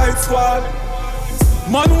back a white squad.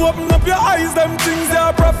 Man open up your eyes, them things they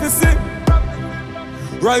are prophecy.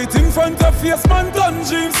 Right in front of face, man done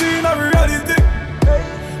dreams in a reality.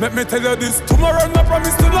 Let me tell you this, tomorrow no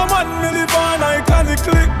promise to no man. Me live on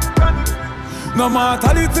iconically. No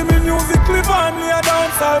mortality, me music live on. Me a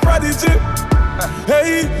dancehall prodigy.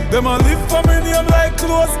 Hey, them a live for me name like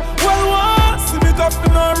clothes. Well, once see me tough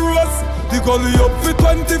in a rose. The gully up for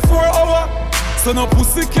 24 hours. So no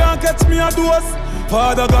pussy can't catch me a dose.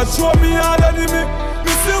 Father God show me all enemy.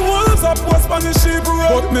 Me see wolves a post on the sheep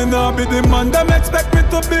road. But me nah be the man them expect me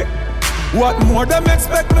to be. What more them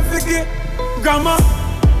expect me to get? Grandma,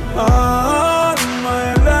 all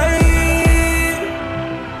my life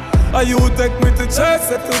you take me to church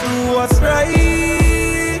to do what's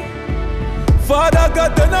right. Father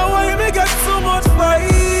God, then why me get so much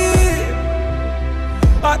fight?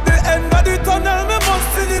 At the end of the tunnel, me must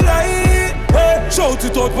see the light. Hey, shout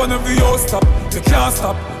it out when every house stop. Me can't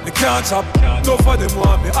stop, me can't chop. No for them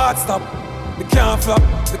want me heart stop. Me can't flop,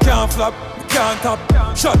 me can't flop, me can't tap.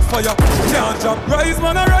 Shot fire, me can't drop. Rise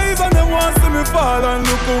man, I rise and them want see me fall. And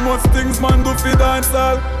look how much things man do fi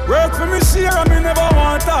dancehall. Work for me share and me never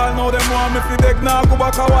want all. Now them want me fi deck now go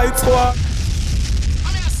back a white squad.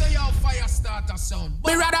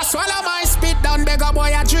 Me rather swallow my spit than beg a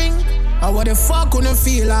boy a drink. Or what the fuck couldn't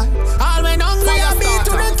feel like? All when hungry I be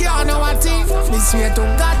to the car now I think. Me swear to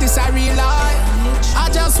God this a real life. I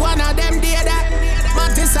just wanna them day there.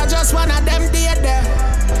 Mattis I just wanna them day there.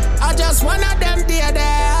 I just wanna them day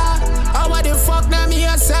there. Or what the fuck them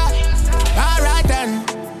here say? Alright then.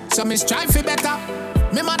 So me strive for better.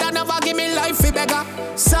 Me mother never give me life for beggar.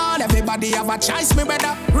 So everybody have a choice, me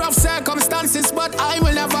brother. Rough circumstances, but I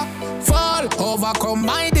will never fall. Overcome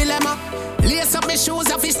my dilemma. Lace up my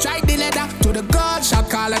shoes off his strike the leather. To the God shot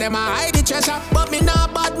call of them I hide the treasure. But me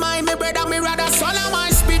not bad mind, me brother. Me rather swallow my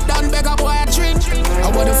spit than beg a boy a drink.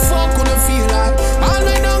 I what the fuck couldn't feel like? All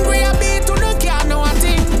when hungry I be to the car now I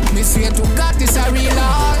think. Me swear to God this a real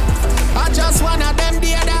life. I just wanna them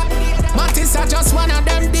day there. Mattis I just wanna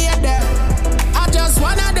them day there. I just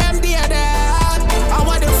wanna them day there. I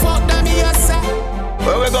what the fuck them here say?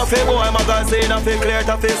 Where we go for boy magazine and fi clear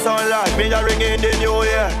to fi sunlight. Me a ring in the new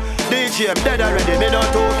year. DJ I'm dead already. Me don't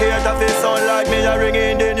too care to fi sunlight. Me a ring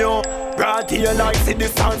in the new. Broad here like see the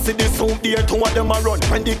sound, see the soup there. Two of them a run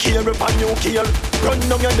when the care up a new kill. Run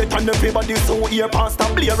down your net and everybody so here. Pastor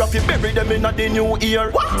Blair if you bury them in a the new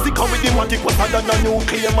year. Sick of with the one it was than a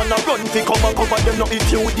nuclear. Man a run fi come and cover them not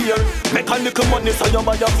if you dear. Make a little money so you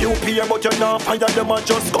buy a few peer. But you not fire them a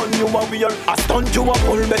just gun you a wear. A stunt you a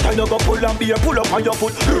pull, better you go pull and beer. Pull up on your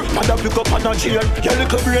foot, mother pick up on a chair. Your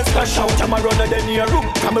little brain splash out, you a run and then here.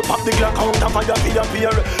 Come and pop the Glock out and fire fi a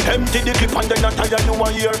peer. Empty the clip and then a tire you a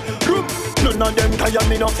hear. None of them tire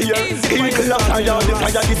me no fear. Eagle a fire, the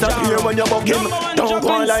fire disappear when you buck him. Don't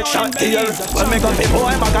go like shot here. When me go fi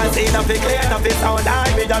boy magazine and fi clear and fi sound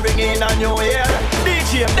like me a ring in a new year.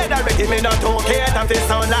 DJ dead already, me not too care and fi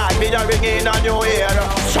sound like me a ring in a new year.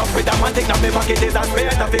 Shop with a matic, now me pocket is a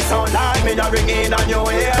spade. Now fix sound like me, a ring in on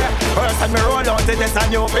your ear. First time me roll out, it is a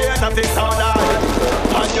new beat. Now fix sound like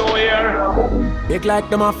on your ear. Big like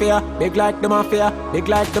the mafia, big like the mafia, big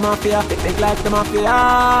like the mafia, big like the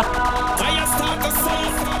mafia.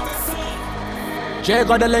 Jay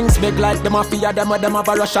got the links, big like the mafia, them of them have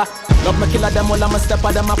a Russia. Love me killer, them all I'm a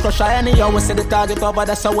stepper, them a crusher. Anyhow, we see the target over,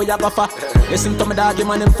 that's how we a go for. Listen to me doggy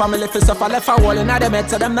man in family fi suffer. Left a wall in a them head,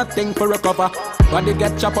 so them nothing for recover. Body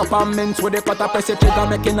get chop up and mince with the cutter, press it trigger,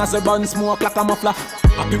 making us a bun smoke like a muffler.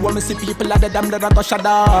 Happy when me see people like the damn that I go shut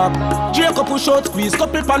up. Jacob push out, squeeze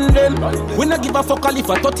couple pan them. We not give a fuck all if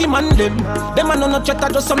a 30 man them. Them a no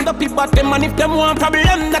chatter, just some the people at them. And if them want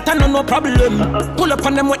problem, that a no problem. Pull up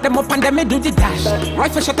on them, wet them up and them me do the dash.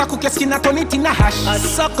 Rifle shot a cook your skin, I turn it in a hash.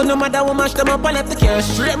 Suck no matter we mash them up and left the cash.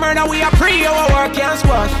 Straight murder, we are pre, our work can't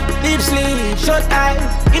squash. Deep sleep, shut eye.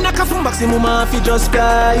 In a coffin maximum, if you just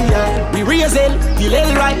fly. We raise hell, feel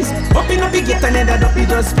hell rise. Up in a big gate and head up, we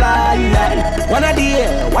just fly. One a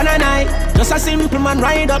day, one a night. Just a simple man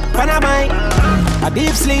ride up on a bike. A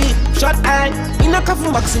deep sleep, shut eye. In a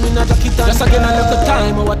coffin maximum, in a jacket. Just again another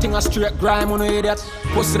time, we think a straight grime, we know idiot.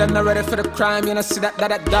 Posted them not ready for the crime, you know see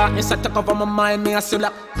that darkness I took over my mind, me I still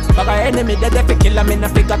up. But my enemy, they fi kill me, I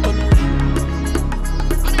figure to.